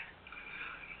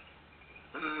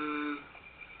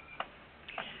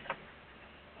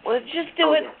 Well, just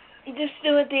do it. Yes. Just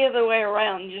do it the other way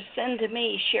around. Just send to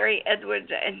me,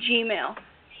 SherryEdwards@gmail,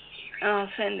 and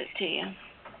I'll send it to you.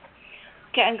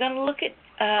 Okay, I'm going to look at...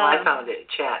 I found it,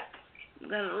 chat. I'm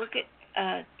going to look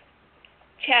at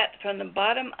chat from the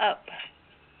bottom up.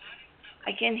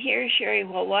 I can hear Sherry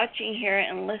while watching here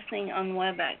and listening on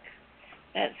WebEx.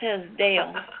 That says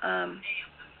Dale.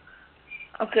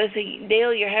 Okay, so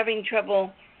Dale, you're having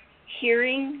trouble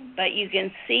hearing, but you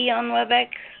can see on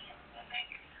WebEx.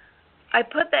 I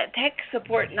put that tech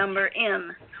support number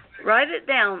in. Write it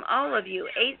down, all of you,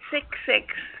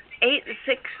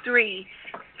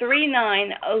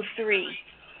 866-863-3903,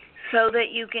 so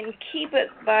that you can keep it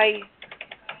by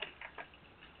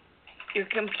your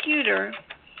computer.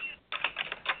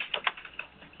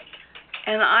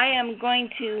 And I am going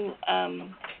to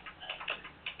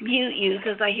mute you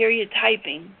because I hear you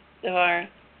typing.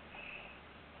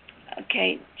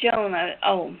 Okay, Joan,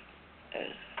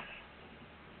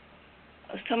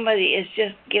 somebody is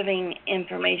just giving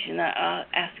information,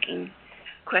 asking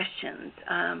questions.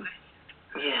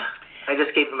 Yeah, I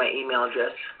just gave him my email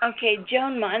address. Okay,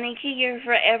 Joan Monica, you're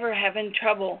forever having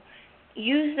trouble.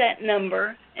 Use that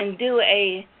number and do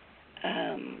a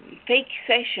fake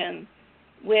session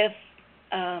with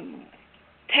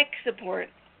tech support.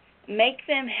 Make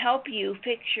them help you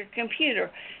fix your computer.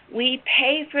 We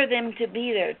pay for them to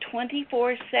be there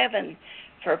 24/7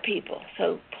 for people.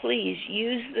 So please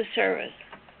use the service.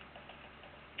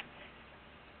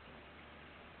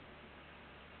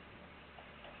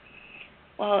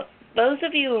 Well, those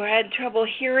of you who had trouble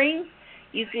hearing,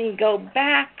 you can go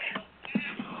back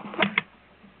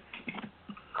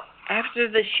after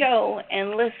the show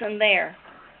and listen there.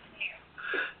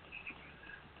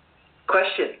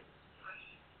 Question.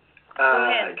 Go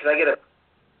ahead. Can I get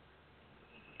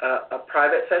a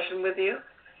private session with you?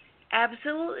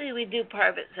 Absolutely, we do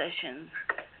private sessions.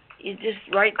 You just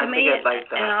write to me, I'd like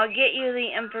that. and I'll get you the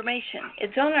information.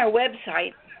 It's on our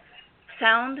website,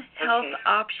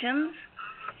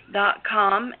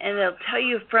 soundhealthoptions.com, and it'll tell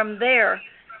you from there,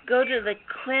 go to the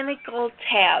clinical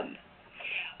tab.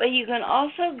 But you can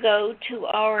also go to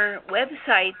our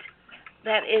website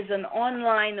that is an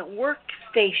online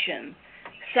workstation,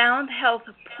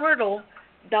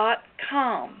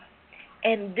 soundhealthportal.com,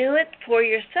 and do it for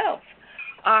yourself.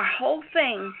 Our whole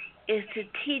thing is to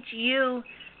teach you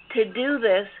to do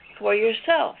this for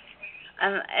yourself.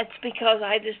 And it's because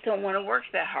I just don't want to work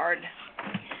that hard.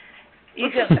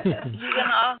 You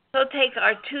can also take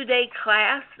our 2-day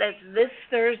class. That's this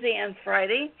Thursday and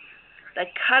Friday. The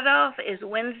cutoff is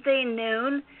Wednesday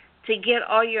noon to get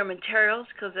all your materials,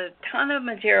 because there's a ton of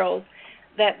materials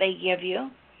that they give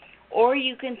you. Or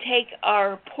you can take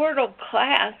our portal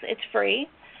class, it's free,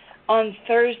 on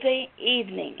Thursday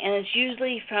evening, and it's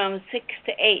usually from 6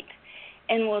 to 8.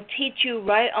 And we'll teach you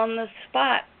right on the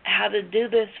spot how to do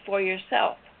this for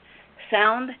yourself.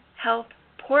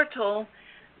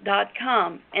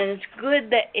 SoundHealthPortal.com. And it's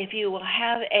good that if you will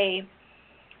have a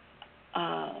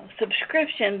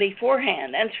subscription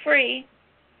beforehand, and it's free,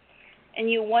 and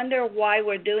you wonder why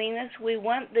we're doing this, we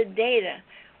want the data.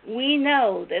 We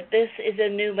know that this is a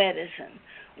new medicine.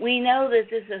 We know that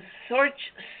this is a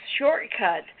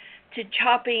shortcut to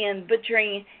chopping and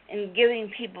butchering and giving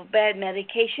people bad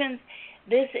medications.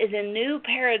 This is a new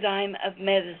paradigm of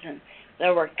medicine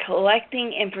that we're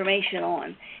collecting information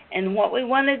on. And what we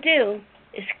want to do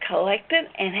is collect it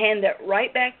and hand it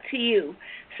right back to you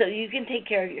so you can take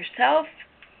care of yourself,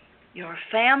 your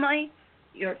family,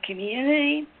 your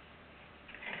community,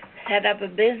 set up a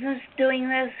business doing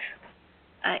this.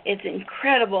 It's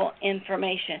incredible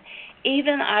information.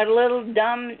 Even our little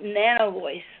dumb nano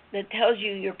voice that tells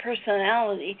you your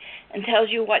personality and tells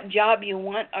you what job you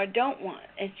want or don't want.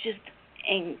 It's just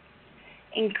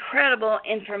incredible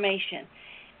information.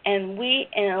 And we,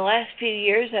 in the last few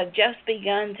years, have just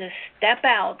begun to step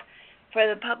out for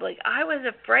the public. I was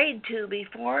afraid to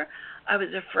before. I was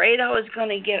afraid I was going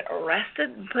to get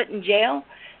arrested and put in jail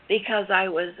because I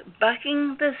was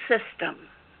bucking the system.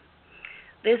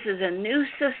 This is a new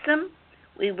system.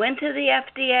 We went to the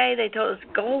FDA. They told us,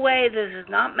 go away. This is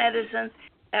not medicine.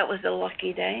 That was a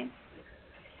lucky day.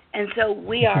 And so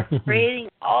we are creating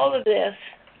all of this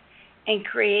and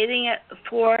creating it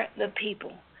for the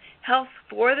people. Health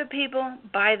for the people,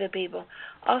 by the people.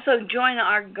 Also, join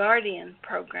our Guardian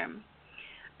program.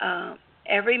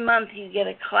 Every month you get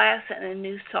a class and a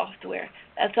new software.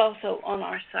 That's also on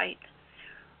our site.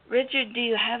 Richard, do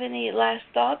you have any last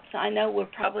thoughts? I know we're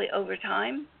probably over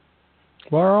time.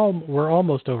 We're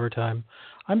almost over time.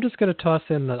 I'm just going to toss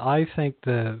in that I think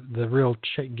the real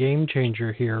game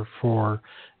changer here for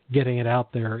getting it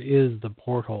out there is the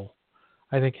portal.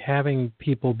 I think having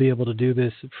people be able to do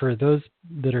this, for those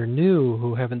that are new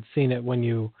who haven't seen it when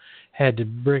you had to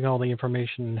bring all the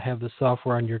information and have the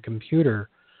software on your computer,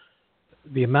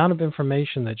 the amount of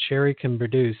information that Sherry can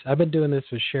produce. I've been doing this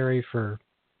with Sherry for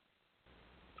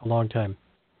a long time.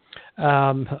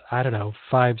 I don't know,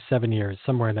 5-7 years,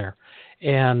 somewhere in there.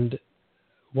 And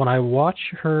when I watch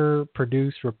her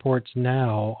produce reports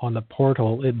now on the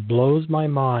portal, it blows my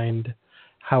mind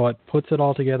how it puts it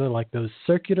all together, like those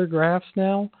circular graphs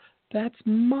now. That's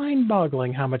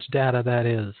mind-boggling how much data that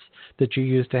is that you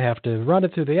used to have to run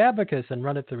it through the abacus and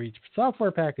run it through each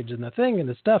software package and the thing and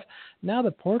the stuff. Now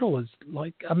the portal is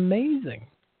like amazing.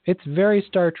 It's very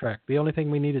Star Trek. The only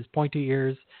thing we need is pointy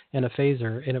ears and a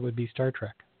phaser, and it would be Star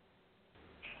Trek.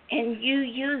 And you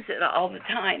use it all the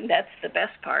time. That's the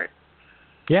best part.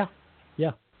 Yeah,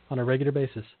 on a regular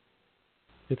basis.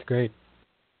 It's great.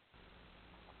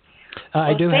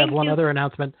 I do have one other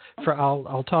announcement.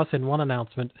 I'll toss in one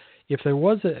announcement. If there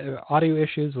was audio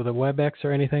issues with a WebEx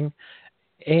or anything,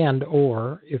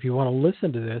 or if you want to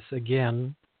listen to this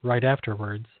again right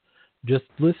afterwards, just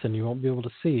listen. You won't be able to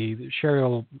see. Sherry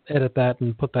will edit that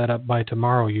and put that up by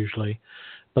tomorrow usually.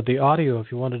 But the audio,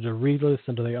 if you wanted to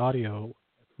re-listen to the audio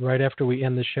right after we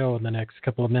end the show in the next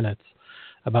couple of minutes,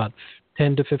 about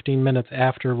 10 to 15 minutes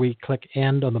after we click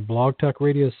end on the Blog Talk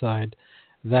Radio side,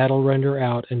 that'll render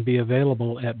out and be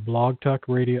available at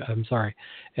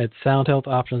at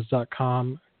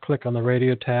soundhealthoptions.com. Click on the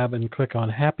radio tab and click on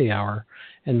Happy Hour,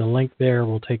 and the link there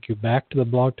will take you back to the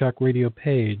Blog Talk Radio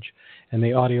page, and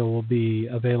the audio will be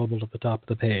available at the top of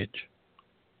the page.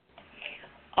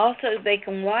 Also, they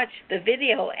can watch the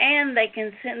video and they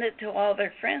can send it to all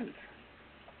their friends.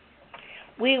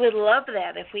 We would love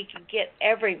that if we could get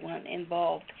everyone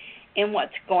involved in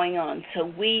what's going on, so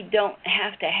we don't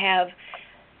have to have,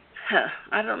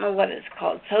 I don't know what it's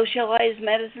called, socialized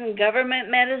medicine, government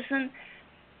medicine,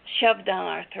 shoved down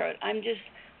our throat. I'm just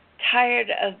tired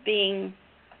of being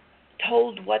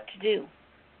told what to do,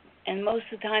 and most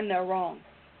of the time they're wrong.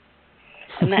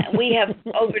 And that we have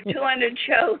over 200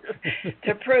 shows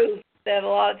to prove that a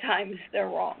lot of times they're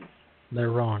wrong. They're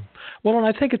wrong. Well, and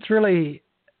I think it's really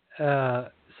so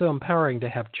empowering to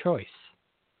have choice.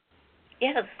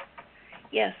 Yes,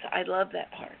 I love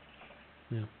that part.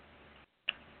 Yeah.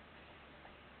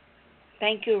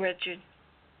 Thank you, Richard.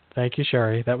 Thank you,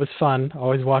 Sherry. That was fun.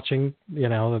 Always watching,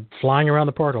 flying around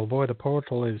the portal. Boy, the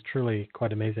portal is truly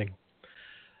quite amazing.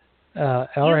 All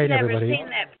right, everybody. You've never seen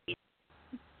that piece.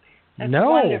 That's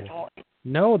wonderful.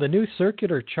 No, the new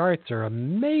circular charts are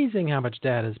amazing how much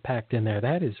data is packed in there.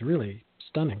 That is really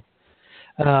stunning.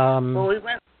 Well,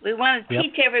 we want to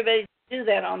teach everybody to do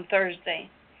that on Thursday.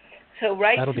 So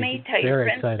write to me, tell your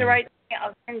friends to write to me.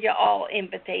 I'll send you all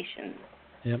invitations.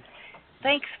 Yep.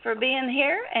 Thanks for being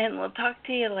here, and we'll talk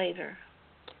to you later.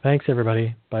 Thanks,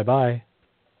 everybody. Bye-bye.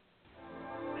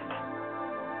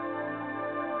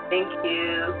 Thank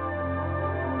you.